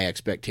having high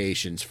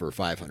expectations for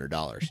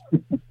 $500.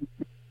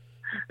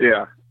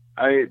 Yeah.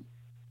 I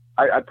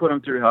put them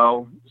through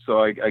hell,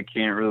 so I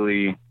can't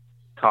really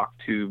talk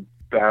too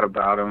bad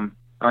about them.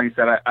 like I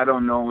said, I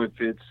don't know if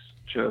it's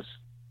just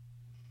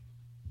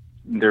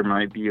there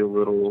might be a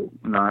little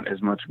not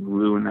as much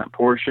glue in that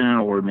portion,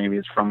 or maybe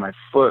it's from my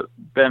foot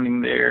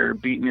bending there,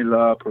 beating it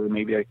up, or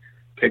maybe I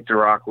kicked a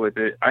rock with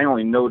it. I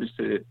only noticed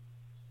it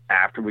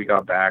after we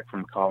got back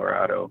from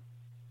Colorado,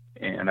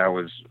 and I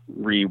was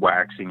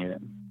re-waxing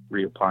it,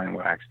 reapplying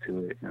wax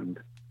to it, and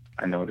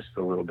I noticed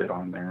a little bit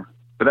on there.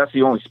 But that's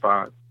the only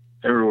spot.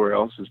 Everywhere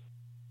else is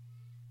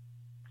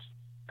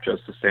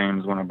just the same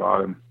as when I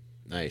bought them.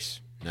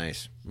 Nice.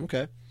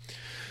 Okay.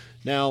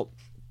 Now,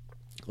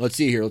 let's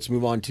see here. Let's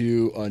move on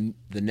to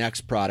the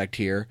next product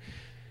here.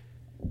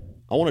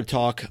 I want to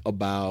talk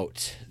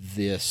about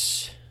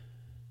this.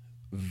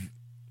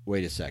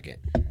 Wait a second.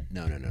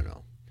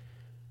 No.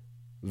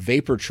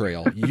 Vapor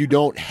Trail. You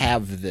don't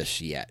have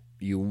this yet.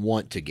 You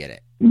want to get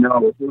it.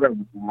 No, it's what I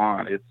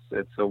want.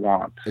 It's a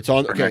want. It's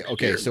on.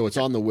 Okay. So it's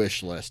on the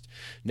wish list.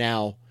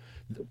 Now,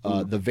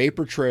 the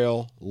Vapor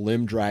Trail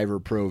Limb Driver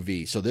Pro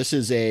V. So this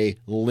is a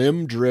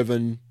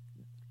limb-driven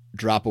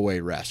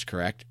drop-away rest,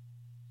 correct?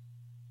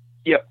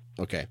 Yep.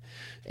 Okay.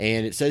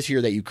 And it says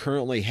here that you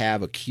currently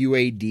have a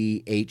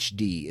QAD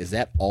HD. Is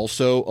that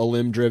also a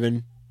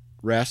limb-driven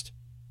rest?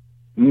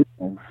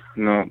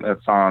 No,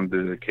 that's on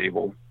the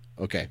cable.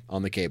 Okay,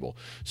 on the cable.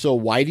 So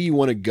why do you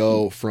want to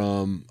go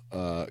from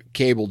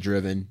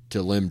cable-driven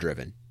to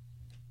limb-driven?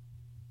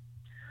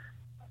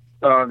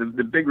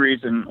 The big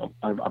reason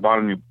I bought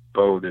a new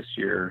bow this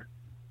year,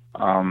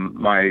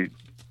 my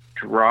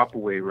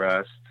drop-away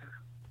rest,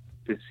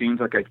 it seems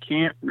like I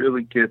can't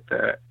really get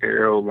that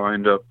arrow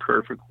lined up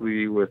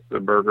perfectly with the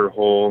burger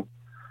hole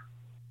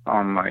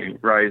on my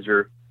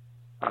riser,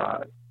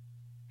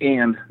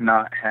 and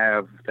not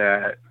have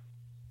that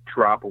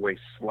drop away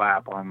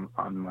slap on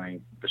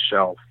the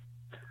shelf.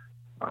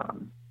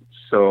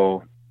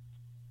 So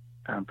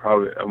I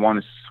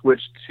want to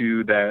switch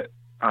to that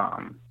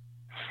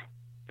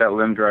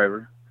limb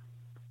driver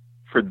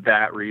for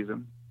that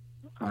reason,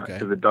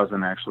 because it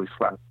doesn't actually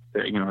slap.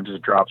 It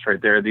just drops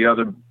right there. The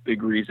other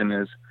big reason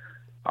is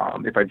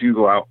if I do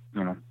go out,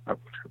 I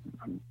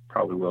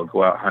probably will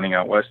go out hunting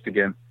out west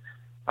again.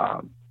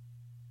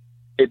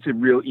 It's a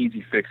real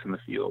easy fix in the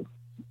field.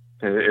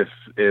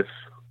 If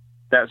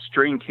that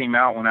string came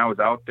out when I was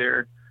out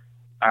there,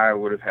 I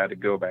would have had to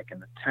go back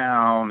into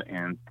town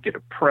and get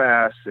a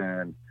press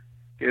and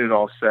get it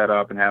all set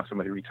up and have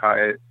somebody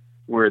retie it.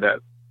 Where that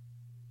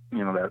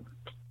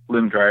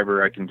limb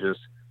driver, you can just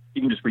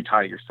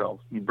retie it yourself.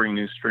 You bring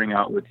new string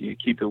out with you,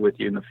 keep it with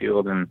you in the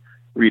field, and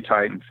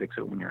retie it and fix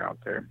it when you're out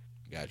there.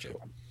 Gotcha.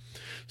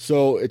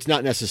 So it's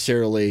not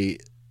necessarily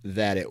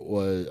that it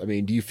was. I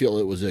mean, do you feel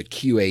it was a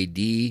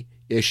QAD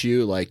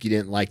issue, like you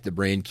didn't like the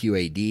brand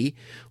QAD,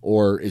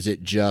 or is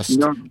it just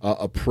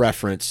a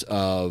preference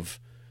of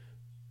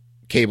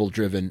cable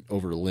driven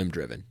over limb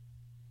driven?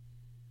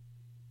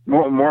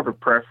 More of a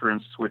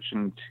preference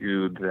switching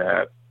to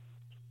that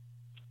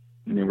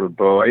newer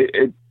bow.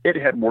 It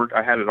had worked.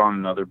 I had it on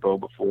another bow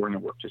before and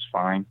it worked just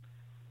fine.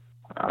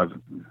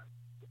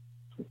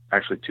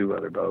 Actually two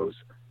other bows,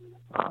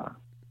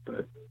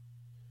 but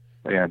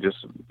yeah,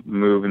 just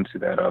moving to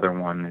that other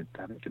one,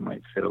 I think it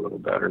might fit a little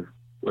better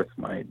with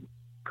my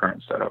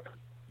current setup.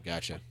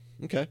 Gotcha.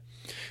 Okay.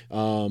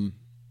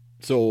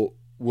 So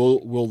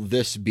will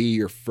this be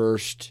your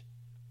first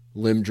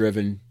limb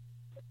driven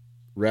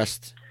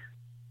rest?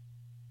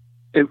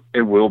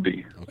 It will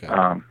be. Okay.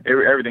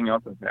 Everything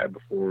else I've had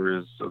before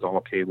is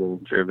all cable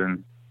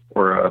driven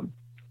or a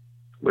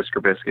whisker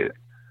biscuit.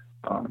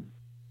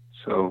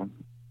 So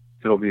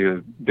it'll be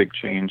a big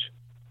change.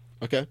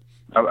 Okay.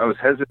 I was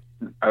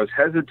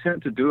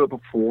hesitant to do it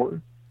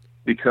before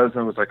because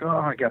I was like, oh,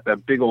 I got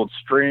that big old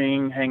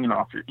string hanging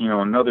off,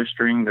 another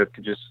string that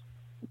could just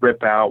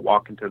rip out,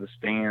 walk into the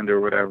stand or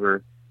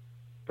whatever.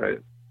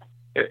 But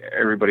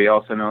everybody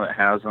else I know that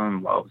has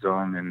them loves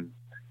them, and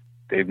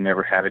they've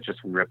never had it just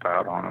rip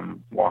out on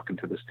them, walk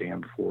into the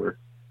stand before.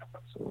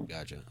 So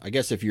gotcha. I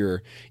guess if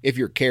you're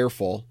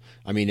careful,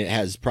 I mean, it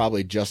has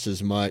probably just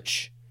as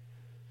much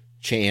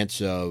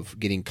chance of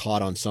getting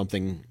caught on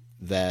something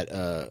that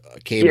a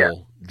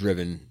cable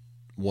driven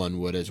one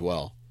would as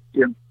well.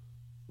 Yeah.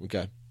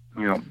 Okay.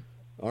 Yeah.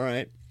 All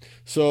right.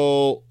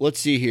 So let's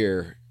see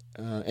here.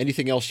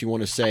 Anything else you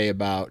want to say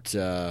about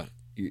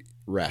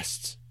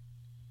rests?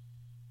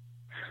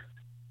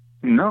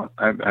 No,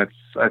 I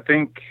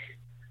think,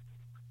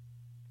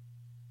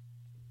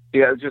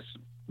 just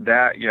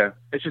that. Yeah,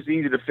 it's just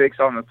easy to fix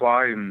on the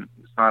fly, and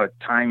it's not a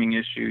timing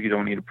issue. You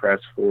don't need a press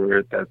for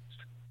it.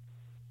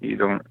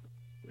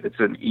 It's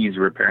an easy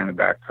repair in the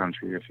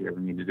backcountry if you ever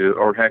need to do it,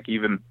 or heck,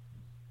 even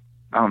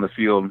out in the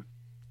field.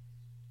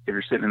 If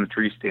you're sitting in the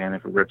tree stand,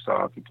 if it rips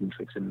off, you can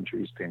fix it in the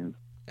tree stand.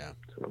 Yeah.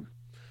 So.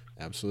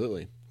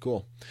 Absolutely.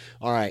 Cool.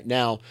 All right.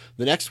 Now,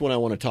 the next one I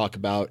want to talk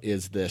about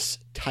is this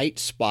tight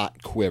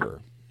spot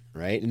quiver,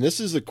 right? And this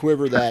is a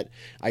quiver that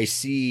I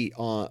see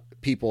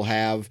people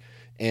have,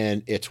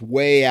 and it's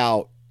way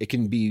out. It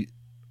can be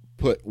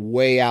put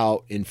way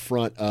out in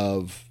front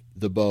of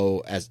the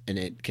bow and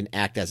it can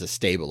act as a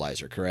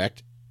stabilizer,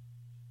 correct?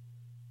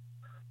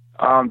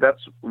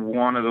 That's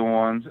one of the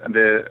ones. And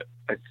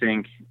I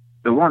think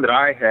the one that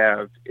I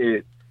have,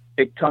 it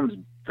comes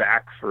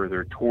back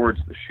further towards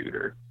the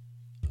shooter.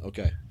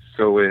 Okay.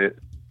 So it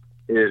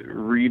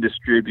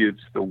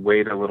redistributes the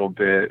weight a little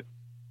bit.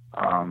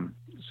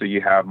 So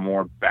you have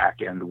more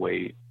back end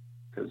weight,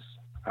 because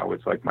I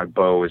always like my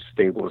bow as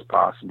stable as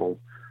possible,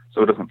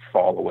 so it doesn't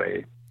fall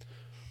away.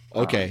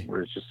 Okay.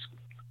 Where it's just,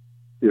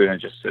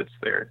 it just sits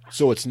there.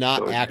 So it's not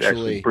So it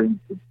actually brings,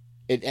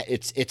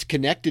 it's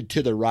connected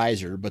to the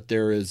riser, but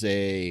there is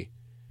I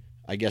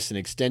guess an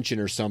extension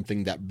or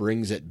something that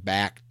brings it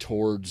back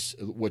towards,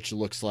 which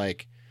looks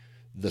like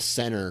the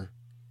center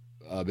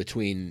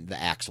between the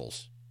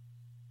axles.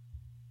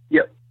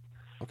 Yep.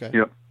 Okay.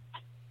 Yep.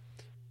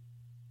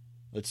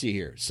 Let's see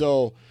here.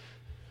 So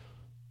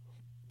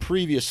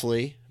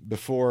previously,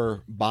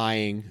 before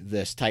buying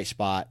this tight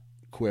spot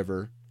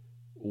quiver,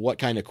 what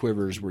kind of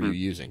quivers were you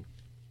using?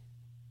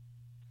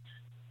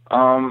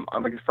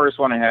 Like the first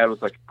one I had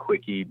was like a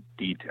quickie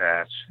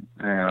detach.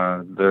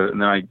 And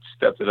then I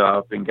stepped it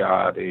up and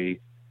got a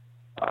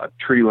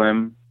tree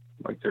limb,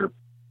 like their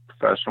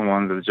professional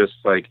ones that just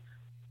like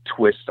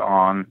twist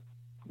on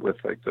with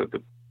like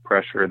the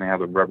pressure, and they have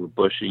the rubber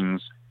bushings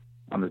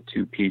on the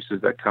two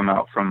pieces that come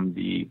out from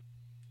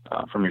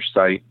your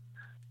sight,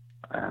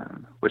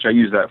 which I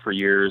used that for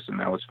years, and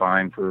that was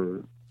fine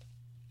for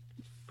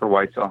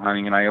whitetail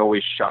hunting. And I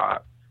always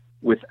shot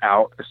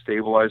without a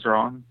stabilizer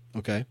on.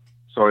 Okay.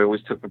 So I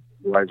always took the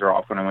stabilizer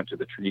off when I went to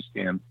the tree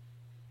stand,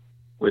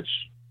 which,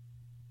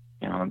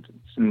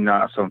 it's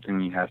not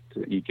something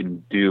you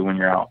can do when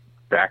you're out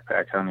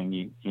backpack hunting.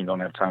 You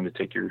don't have time to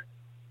take your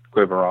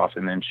quiver off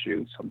and then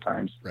shoot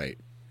sometimes. Right.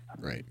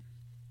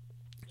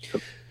 So,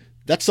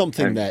 That's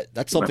something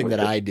that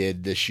I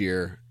did this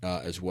year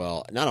as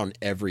well. Not on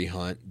every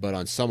hunt, but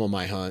on some of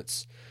my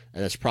hunts,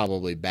 and that's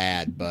probably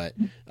bad, but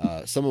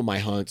some of my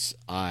hunts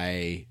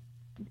I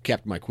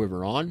kept my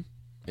quiver on,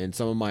 and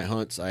some of my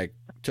hunts I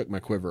took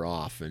my quiver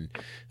off, and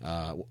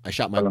I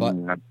shot my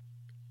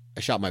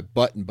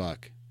button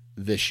buck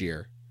this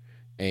year,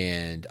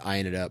 and I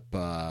ended up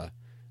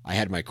I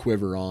had my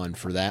quiver on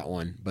for that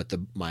one, but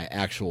my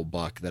actual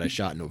buck that I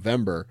shot in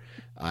November,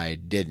 I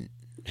didn't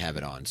have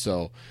it on.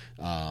 So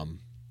I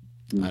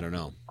don't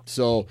know.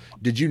 So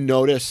did you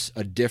notice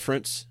a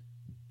difference?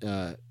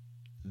 As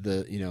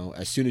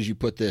soon as you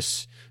put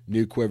this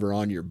new quiver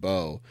on your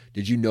bow,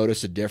 did you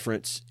notice a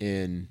difference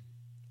in,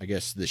 I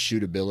guess, the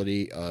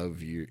shootability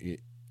of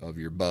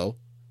your bow?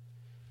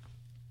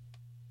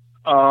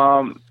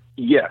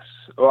 Yes.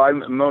 Well, I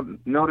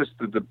noticed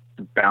the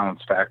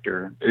balance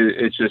factor.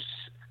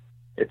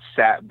 It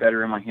sat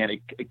better in my hand.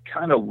 It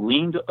kind of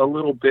leaned a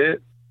little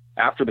bit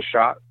after the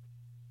shot,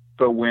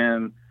 but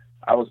when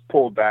I was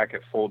pulled back at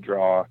full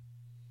draw,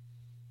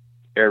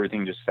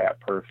 everything just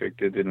sat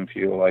perfect. It didn't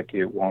feel like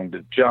it wanted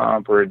to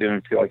jump, or it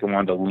didn't feel like it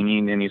wanted to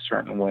lean any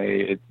certain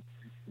way.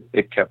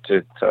 It kept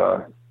it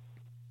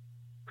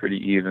pretty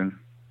even.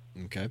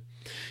 Okay.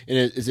 And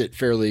is it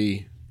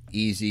fairly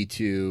easy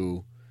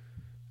to,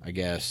 I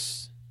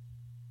guess,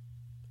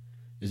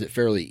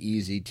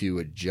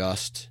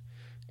 adjust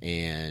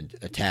and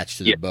attach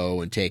to the bow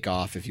and take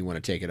off if you want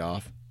to take it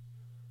off?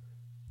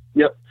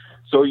 Yep.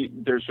 So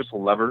there's just a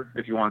lever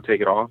if you want to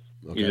take it off.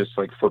 Okay. You just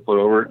like flip it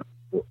over.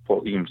 You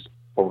can just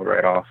pull it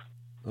right off.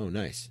 Oh,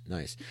 nice.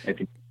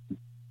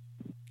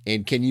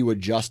 And can you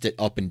adjust it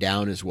up and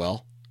down as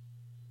well?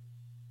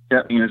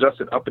 Yeah, you can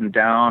adjust it up and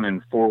down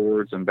and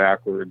forwards and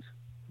backwards,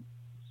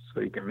 so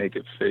you can make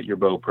it fit your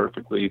bow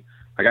perfectly.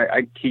 Like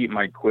I keep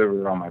my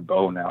quiver on my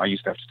bow now. I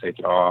used to have to take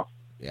it off.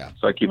 Yeah.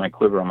 So I keep my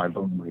quiver on my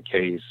bow in my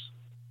case.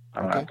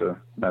 I don't have to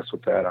mess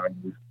with that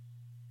either.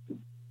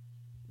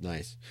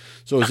 Nice.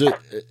 So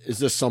is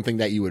this something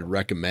that you would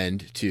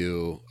recommend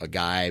to a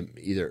guy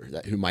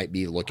who might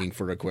be looking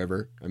for a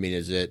quiver? I mean,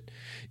 is it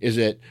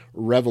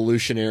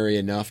revolutionary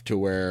enough to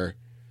where,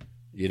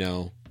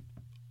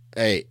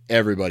 hey,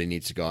 everybody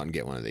needs to go out and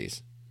get one of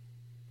these?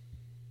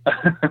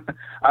 I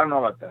don't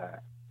know about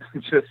that.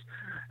 Just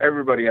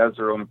everybody has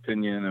their own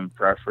opinion and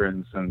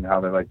preference and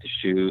how they like to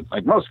shoot.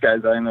 Like most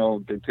guys I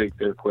know, they take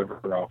their quiver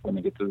off when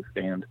they get to the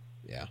stand.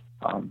 Yeah.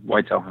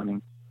 Whitetail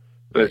hunting.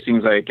 But it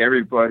seems like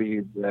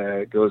everybody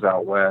that goes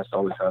out west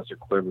always has their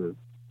quiver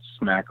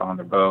smack on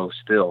their bow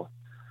still,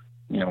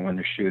 when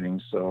they're shooting.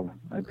 So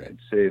I'd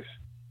say if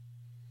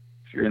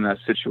you're in that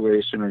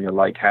situation, or you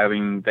like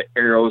having the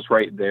arrows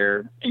right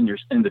there in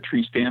the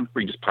tree stand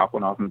where you just pop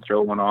one off and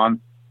throw one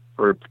on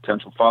for a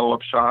potential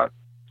follow-up shot,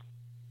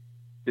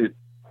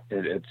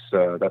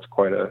 that's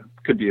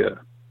could be a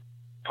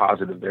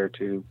positive there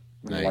too.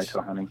 Nice.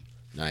 Whitetail hunting.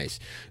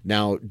 Nice.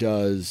 Now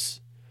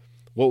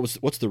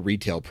what's the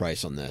retail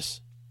price on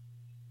this?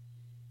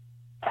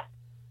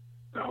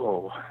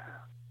 Oh,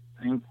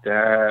 I think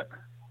that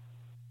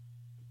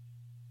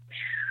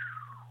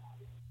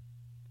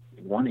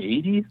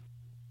 $180.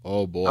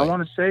 Oh boy. I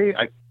want to say.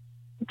 I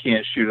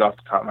can't shoot it off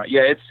the top of my.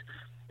 Yeah,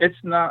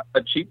 it's not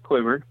a cheap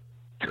quiver.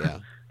 Yeah.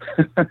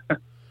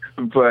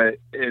 But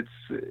it's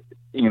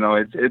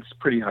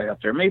pretty high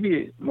up there.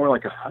 Maybe more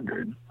like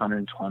 100,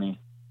 120.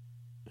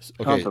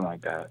 Okay. Something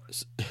like that.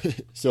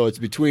 So it's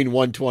between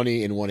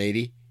 120 and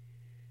 180.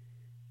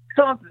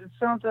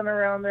 Something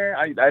around there.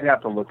 I'd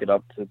have to look it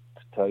up to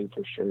tell you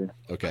for sure.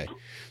 Okay.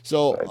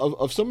 So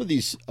of some of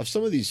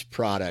these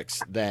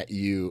products that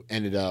you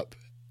ended up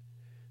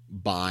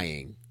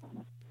buying,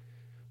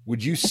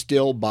 would you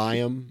still buy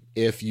them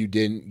if you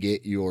didn't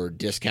get your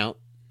discount?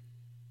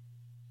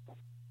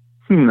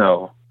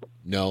 No.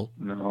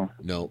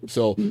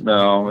 So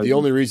the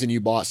only reason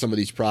you bought some of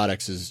these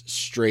products is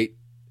straight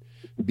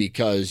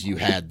because you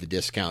had the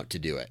discount to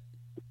do it.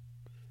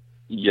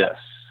 Yes.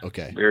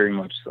 Okay. Very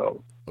much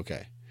so.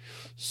 Okay.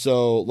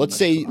 So let's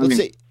say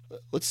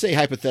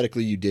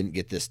hypothetically you didn't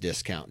get this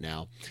discount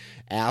now.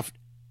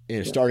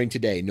 Starting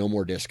today, no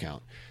more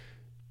discount.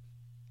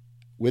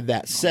 With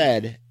that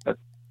said,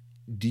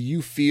 do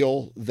you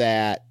feel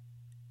that,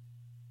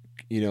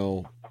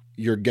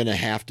 you're going to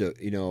have to,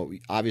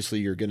 obviously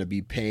you're going to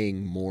be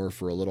paying more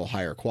for a little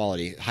higher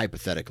quality,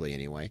 hypothetically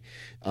anyway.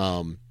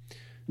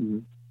 Mm-hmm.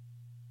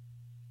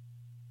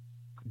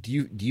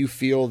 Do you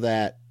feel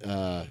that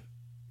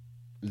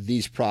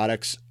these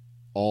products,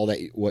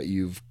 what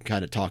you've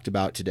kind of talked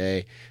about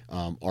today,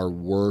 are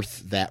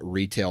worth that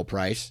retail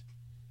price?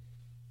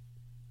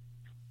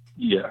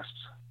 Yes.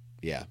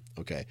 Yeah.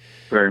 Okay.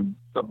 Very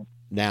so.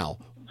 Now,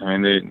 I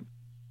mean,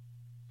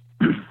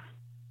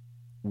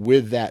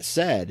 with that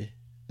said,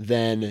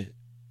 then,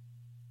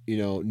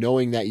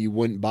 knowing that you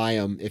wouldn't buy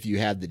them if you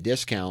had the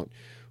discount,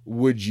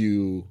 would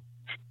you,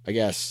 I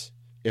guess,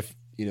 if,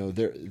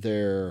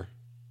 they're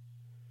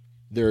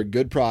a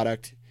good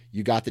product,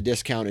 you got the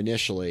discount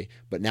initially,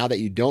 but now that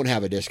you don't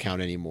have a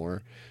discount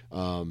anymore,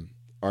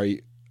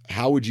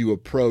 how would you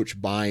approach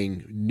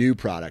buying new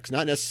products?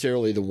 Not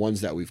necessarily the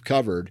ones that we've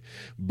covered,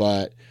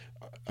 but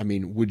I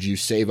mean, would you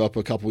save up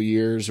a couple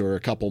years or a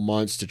couple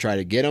months to try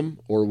to get them,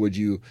 or would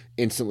you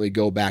instantly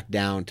go back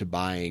down to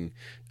buying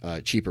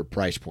cheaper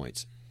price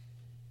points?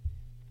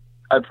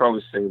 I'd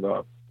probably save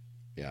up.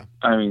 Yeah.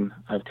 I mean,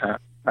 you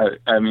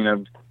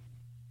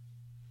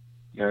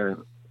got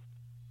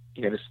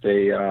to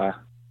stay, you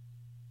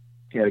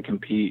got to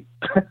compete.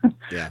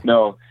 Yeah.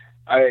 No,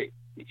 a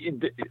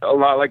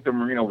lot like the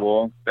merino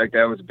wool, that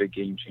was a big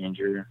game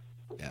changer.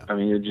 Yeah. I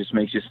mean, it just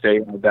makes you stay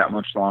that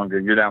much longer.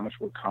 You're that much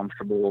more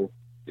comfortable.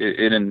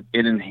 It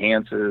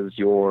enhances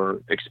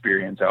your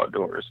experience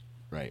outdoors.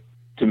 Right.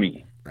 To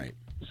me. Right.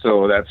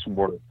 So that's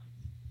worth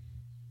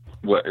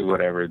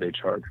whatever they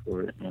charge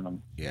for it,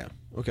 Yeah.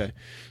 Okay.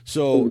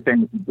 So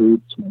the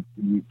boots,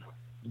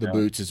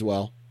 boots as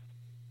well.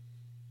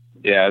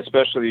 Yeah,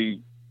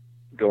 especially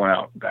going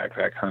out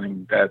backpack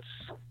hunting. That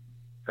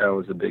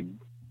was a big.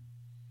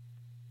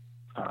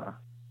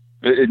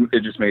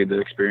 It just made the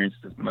experience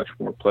much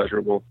more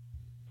pleasurable.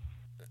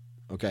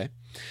 Okay.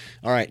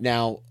 All right.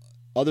 Now,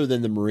 other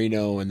than the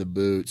merino and the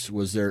boots,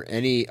 was there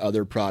any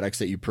other products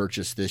that you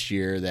purchased this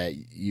year that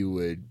you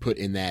would put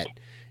in that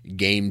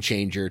game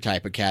changer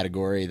type of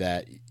category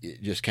that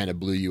it just kind of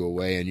blew you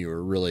away and you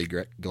were really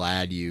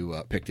glad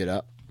you picked it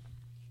up?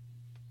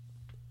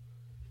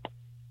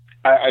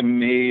 I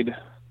made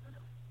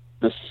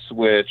the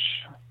switch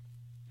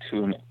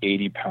to an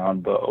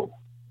 80-pound bow.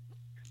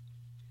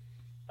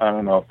 I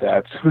don't know if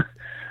that's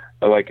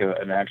like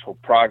an actual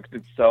product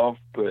itself,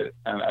 but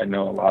I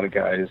know a lot of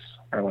guys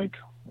are like,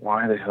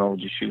 why the hell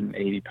would you shoot an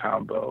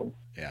 80-pound bow?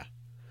 Yeah.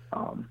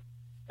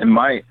 And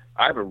I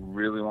have a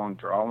really long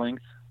draw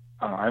length.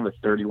 I have a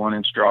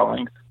 31-inch draw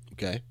length.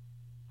 Okay.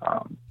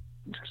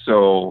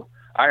 So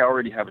I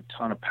already have a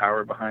ton of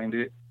power behind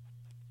it.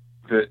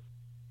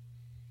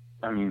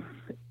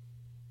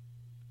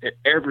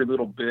 Every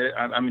little bit,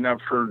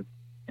 I've heard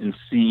and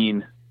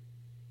seen,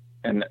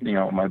 and,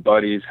 my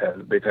buddies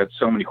they've had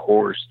so many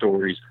horror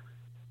stories.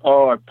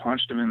 Oh, I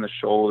punched him in the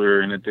shoulder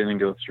and it didn't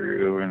go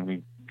through, and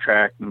we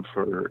tracked him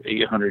for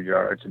 800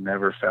 yards and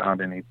never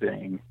found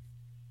anything.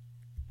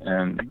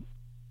 And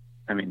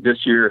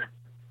this year,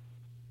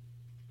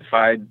 if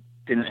I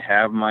didn't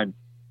have my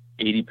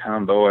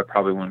 80-pound bow, I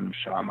probably wouldn't have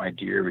shot my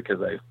deer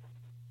because I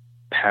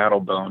paddle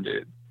boned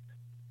it.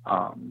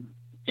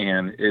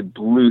 And it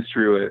blew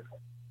through it,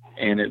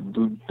 and it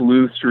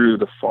blew through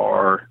the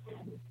far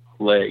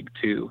leg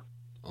too.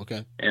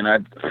 Okay. And I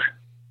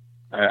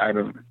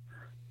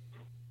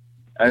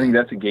think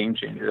that's a game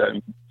changer. I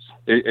mean,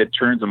 it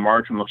turns a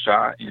marginal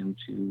shot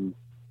into,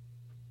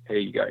 hey,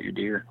 you got your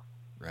deer.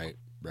 Right.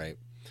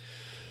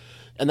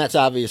 And that's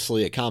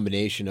obviously a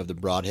combination of the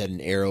broadhead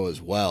and arrow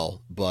as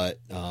well. But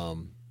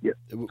yeah.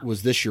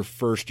 Was this your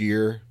first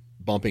year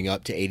bumping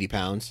up to 80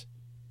 pounds?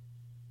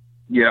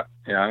 Yeah.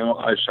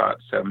 I shot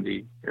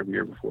 70 every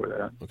year before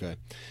that. Okay.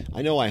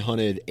 I know I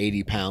hunted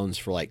 80 pounds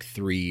for like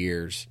 3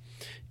 years,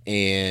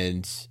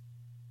 and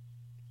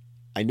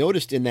I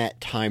noticed in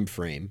that time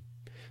frame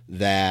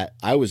that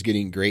I was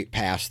getting great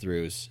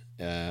pass-throughs.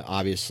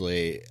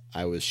 Obviously,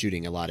 I was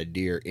shooting a lot of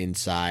deer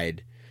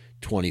inside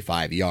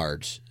 25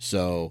 yards.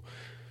 So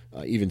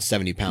even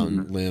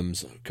 70-pound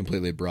limbs,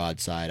 completely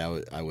broadside,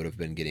 I would have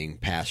been getting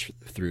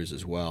pass-throughs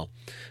as well.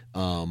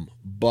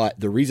 But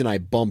the reason I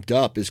bumped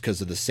up is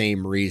because of the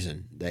same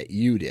reason that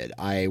you did.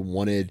 I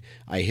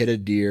hit a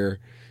deer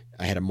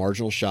I had a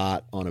marginal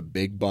shot on a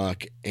big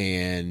buck,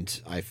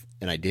 and I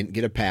didn't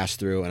get a pass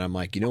through, and I'm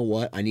like, you know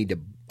what? I need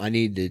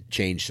to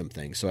change some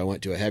things. So I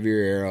went to a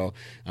heavier arrow.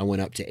 I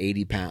went up to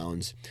 80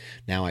 pounds.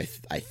 Now I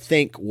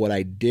think what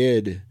I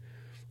did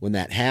when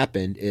that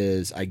happened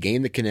is I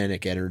gained the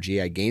kinetic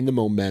energy, I gained the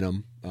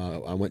momentum.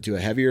 I went to a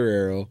heavier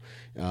arrow,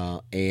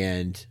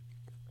 and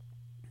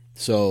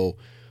so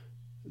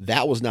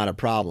that was not a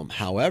problem.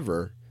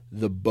 However,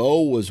 the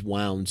bow was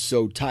wound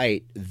so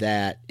tight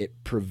that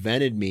it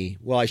prevented me.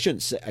 Well, I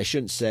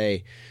shouldn't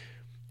say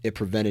it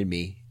prevented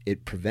me.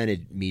 It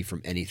prevented me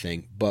from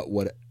anything. But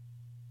what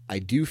I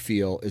do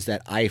feel is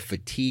that I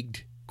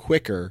fatigued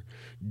quicker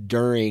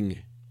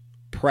during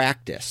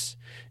practice.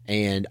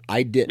 And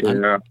I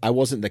didn't. Yeah. I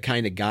wasn't the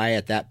kind of guy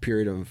at that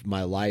period of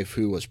my life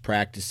who was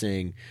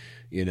practicing,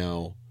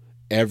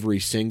 every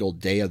single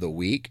day of the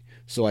week.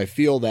 So I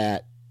feel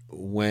that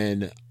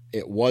when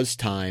it was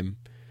time,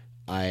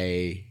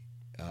 I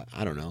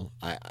don't know.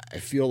 I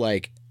feel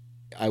like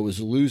I was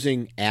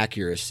losing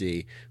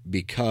accuracy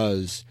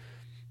because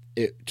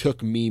it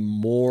took me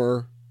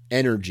more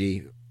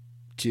energy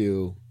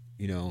to,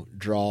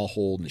 draw,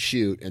 hold, and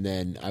shoot, and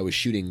then I was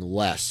shooting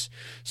less.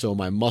 So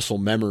my muscle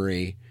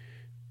memory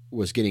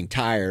was getting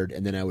tired,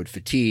 and then I would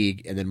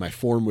fatigue, and then my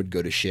form would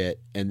go to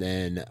shit, and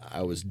then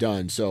I was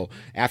done. So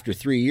after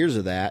 3 years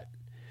of that,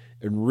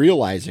 and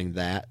realizing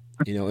that,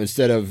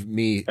 instead of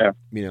me,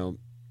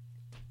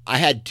 I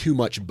had too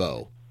much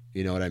bow.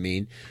 You know what I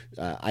mean?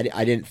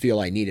 I didn't feel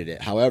I needed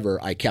it. However,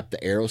 I kept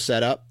the arrow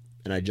set up,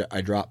 and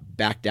I dropped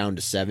back down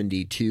to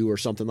 72 or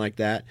something like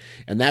that.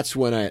 And that's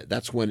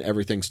when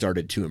everything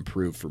started to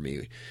improve for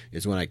me.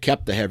 Is when I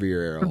kept the heavier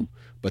arrow,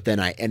 but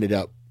then I ended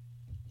up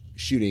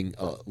shooting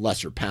a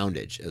lesser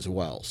poundage as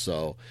well.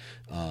 So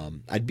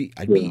I'd be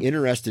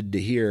interested to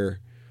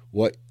hear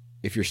what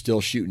if you're still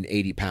shooting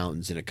 80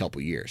 pounds in a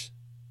couple years.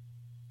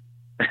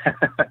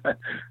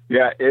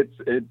 Yeah, it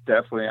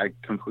definitely, I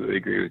completely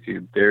agree with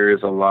you. There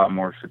is a lot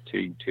more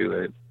fatigue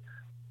to it.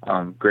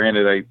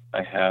 Granted,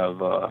 I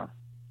have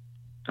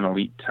an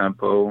Elite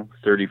Tempo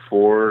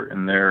 34,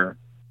 and their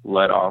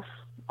let off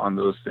on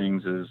those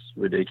things is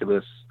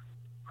ridiculous.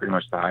 Pretty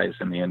much the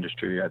highest in the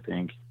industry, I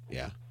think.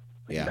 Yeah.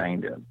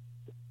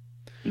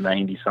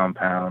 90 some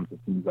pounds,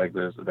 things like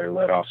this, they're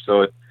let off.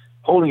 So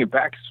holding it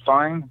back is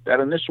fine. That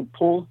initial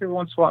pull, every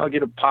once in a while I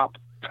get a pop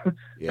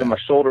in my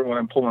shoulder when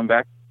I'm pulling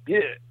back. Yeah.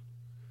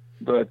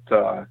 But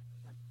I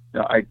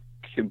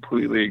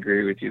completely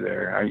agree with you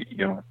there.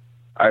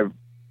 I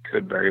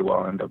could very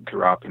well end up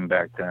dropping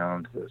back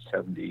down to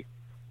 70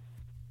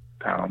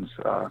 pounds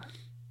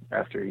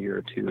after a year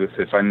or two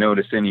if I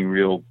notice any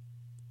real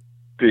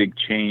big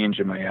change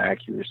in my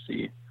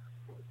accuracy.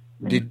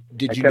 Did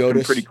you kept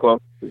notice? Pretty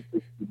close.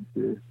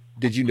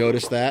 Did you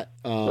notice that?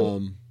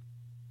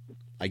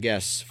 I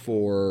guess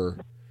for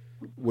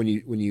when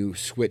you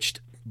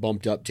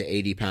bumped up to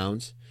 80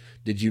 pounds,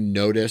 did you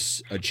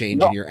notice a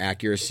change in your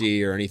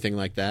accuracy or anything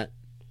like that?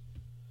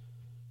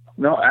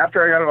 No,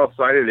 after I got it all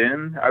sighted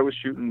in, I was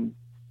shooting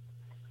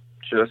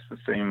just the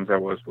same as I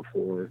was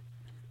before.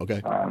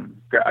 Okay.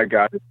 I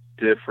got a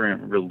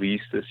different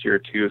release this year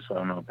too, so I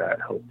don't know if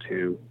that helped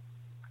too.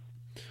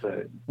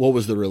 But what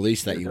was the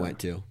release that you went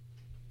to?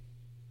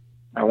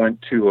 I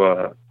went to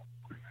I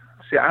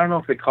don't know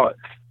if they call it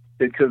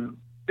because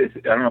I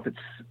don't know if it's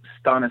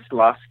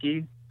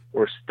Stanislavski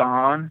or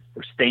Stan.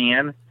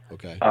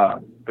 Okay.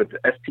 But the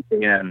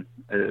STAN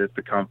is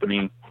the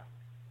company,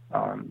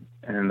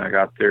 and I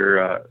got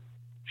their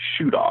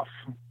shoot off.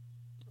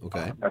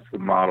 Okay. That's the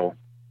model.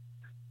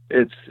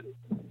 It's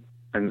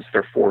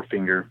their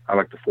 4-finger. I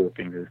like the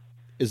 4-finger.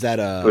 Is that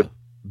a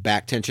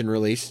back tension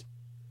release?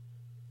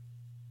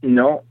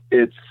 No,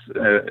 it's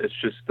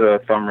just a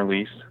thumb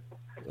release.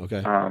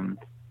 Okay.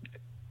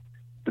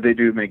 But they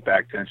do make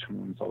back tension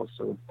ones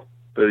also.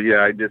 But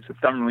yeah, it's a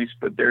thumb release,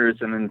 but there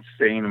is an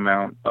insane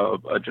amount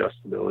of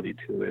adjustability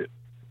to it.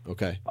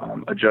 Okay.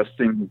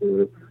 Adjusting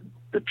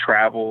the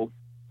travel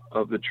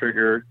of the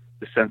trigger,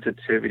 the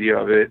sensitivity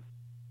of it.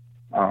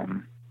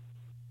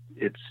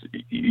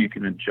 You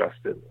can adjust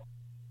it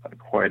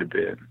quite a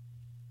bit.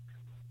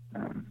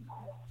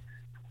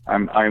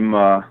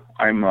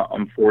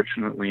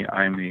 Unfortunately,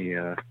 I'm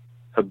a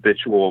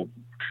habitual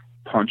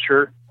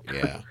puncher.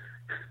 Yeah.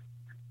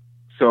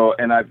 So,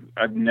 and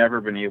I've never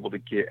been able to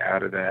get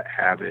out of that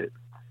habit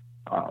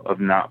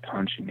of not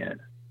punching it.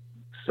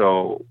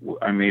 So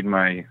I made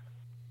my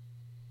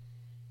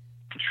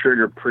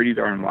trigger pretty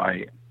darn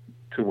light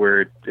to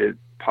where it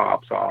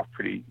pops off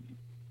pretty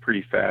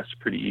fast,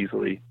 pretty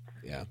easily.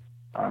 Yeah.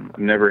 I've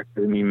never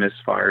had any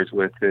misfires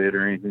with it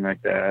or anything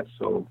like that.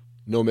 So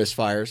no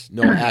misfires,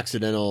 no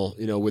accidental,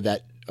 with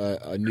that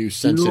a new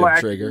sensitive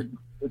trigger.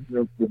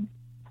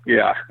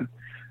 Yeah,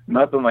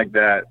 nothing like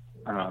that.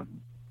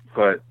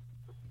 But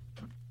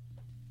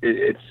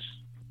it's,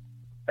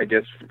 I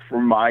guess, for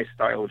my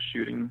style of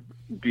shooting,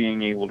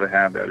 being able to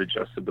have that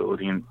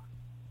adjustability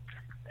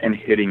and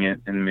hitting it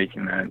and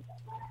making that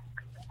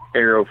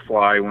arrow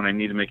fly when I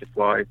need to make it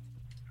fly,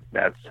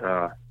 that's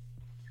the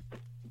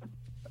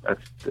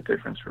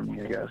difference for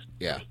me, I guess.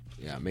 Yeah,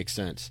 makes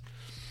sense.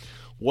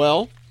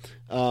 Well,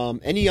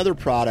 any other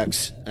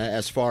products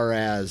as far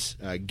as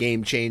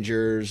game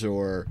changers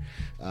or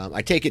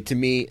I take it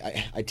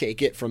I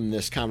take it from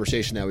this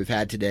conversation that we've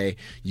had today,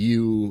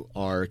 you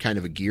are kind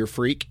of a gear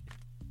freak.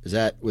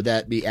 Would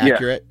that be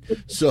accurate? Yeah.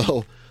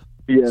 So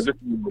yeah, just a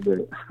little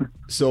bit.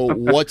 So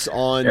what's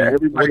on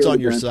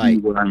your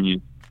site? What I'm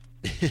using.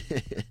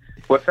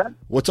 What's that?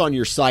 What's on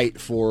your site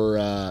for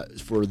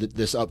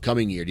this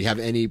upcoming year? Do you have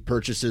any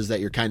purchases that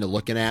you're kind of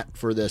looking at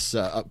for this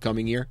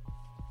upcoming year?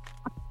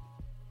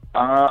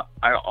 I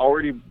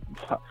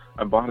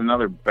bought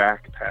another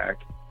backpack.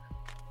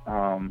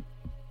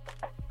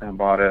 I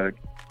bought a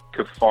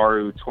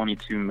Kifaru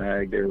 22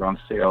 mag. They were on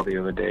sale the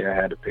other day. I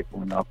had to pick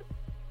one up.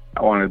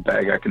 I wanted a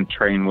bag I can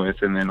train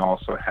with, and then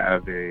also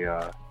have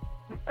a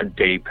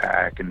day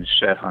pack and a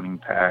shed hunting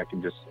pack,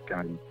 and just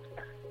kind of.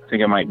 I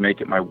think I might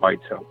make it my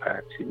whitetail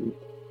pack too.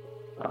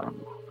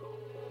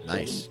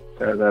 Nice.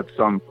 So that's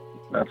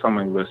on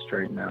my list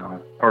right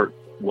now, or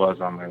was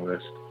on my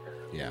list.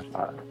 Yeah.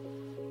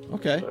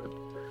 Okay.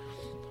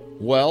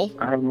 Well,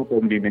 I don't know if I'm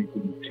going to be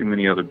making too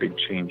many other big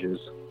changes.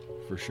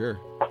 For sure.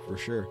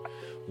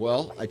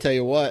 Well, I tell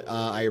you what,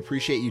 I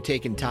appreciate you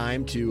taking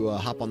time to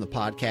hop on the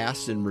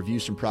podcast and review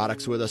some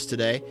products with us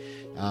today.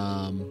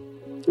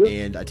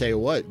 And I tell you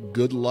what,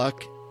 good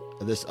luck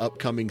this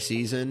upcoming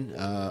season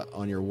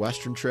on your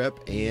Western trip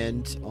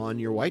and on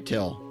your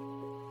whitetail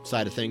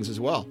side of things as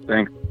well.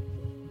 Thanks,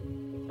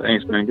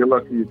 man. Good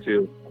luck to you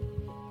too.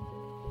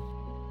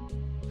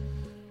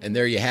 And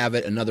there you have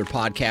it, another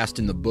podcast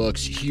in the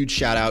books. Huge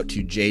shout out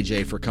to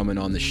JJ for coming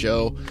on the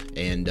show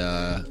and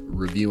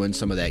reviewing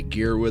some of that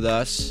gear with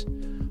us.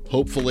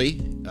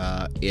 Hopefully,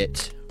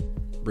 it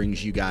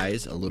brings you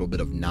guys a little bit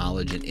of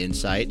knowledge and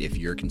insight if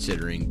you're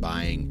considering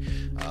buying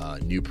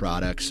new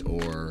products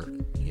or,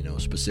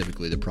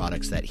 specifically the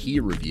products that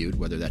he reviewed,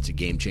 whether that's a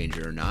game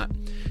changer or not.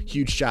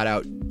 Huge shout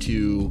out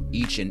to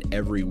each and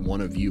every one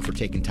of you for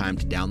taking time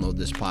to download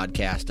this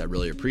podcast. I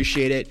really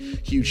appreciate it.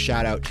 Huge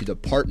shout out to the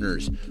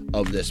partners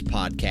of this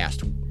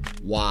podcast,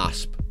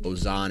 Wasp,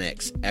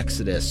 Ozonics,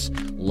 Exodus,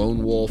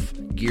 Lone Wolf,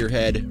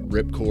 Gearhead,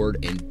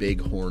 Ripcord, and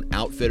Bighorn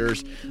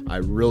Outfitters. I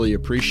really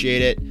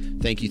appreciate it.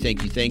 Thank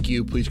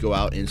you. Please go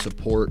out and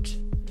support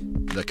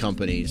the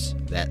companies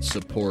that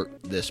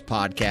support this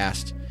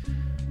podcast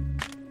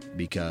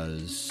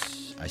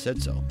because I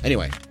said so.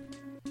 Anyway,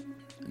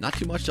 not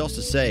too much else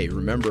to say.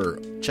 Remember,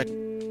 check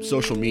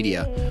social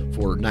media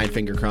for Nine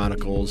Finger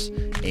Chronicles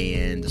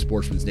and the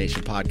Sportsman's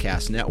Nation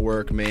Podcast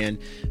Network, man.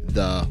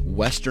 The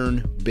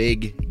Western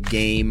Big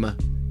Game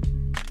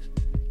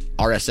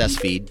RSS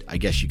feed, I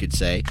guess you could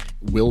say,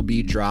 will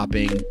be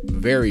dropping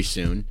very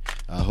soon,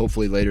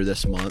 hopefully later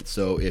this month.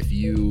 So if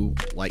you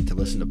like to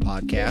listen to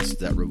podcasts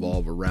that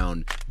revolve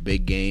around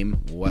big game,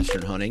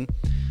 Western hunting,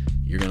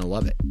 you're going to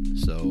love it.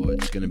 So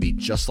it's going to be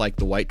just like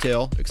the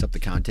whitetail, except the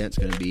content's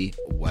going to be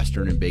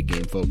Western and big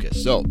game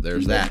focused. So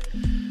there's that.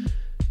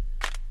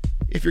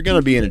 If you're going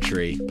to be in a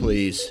tree,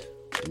 please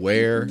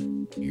wear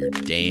your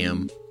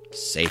damn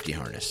safety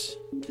harness.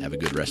 Have a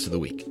good rest of the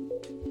week.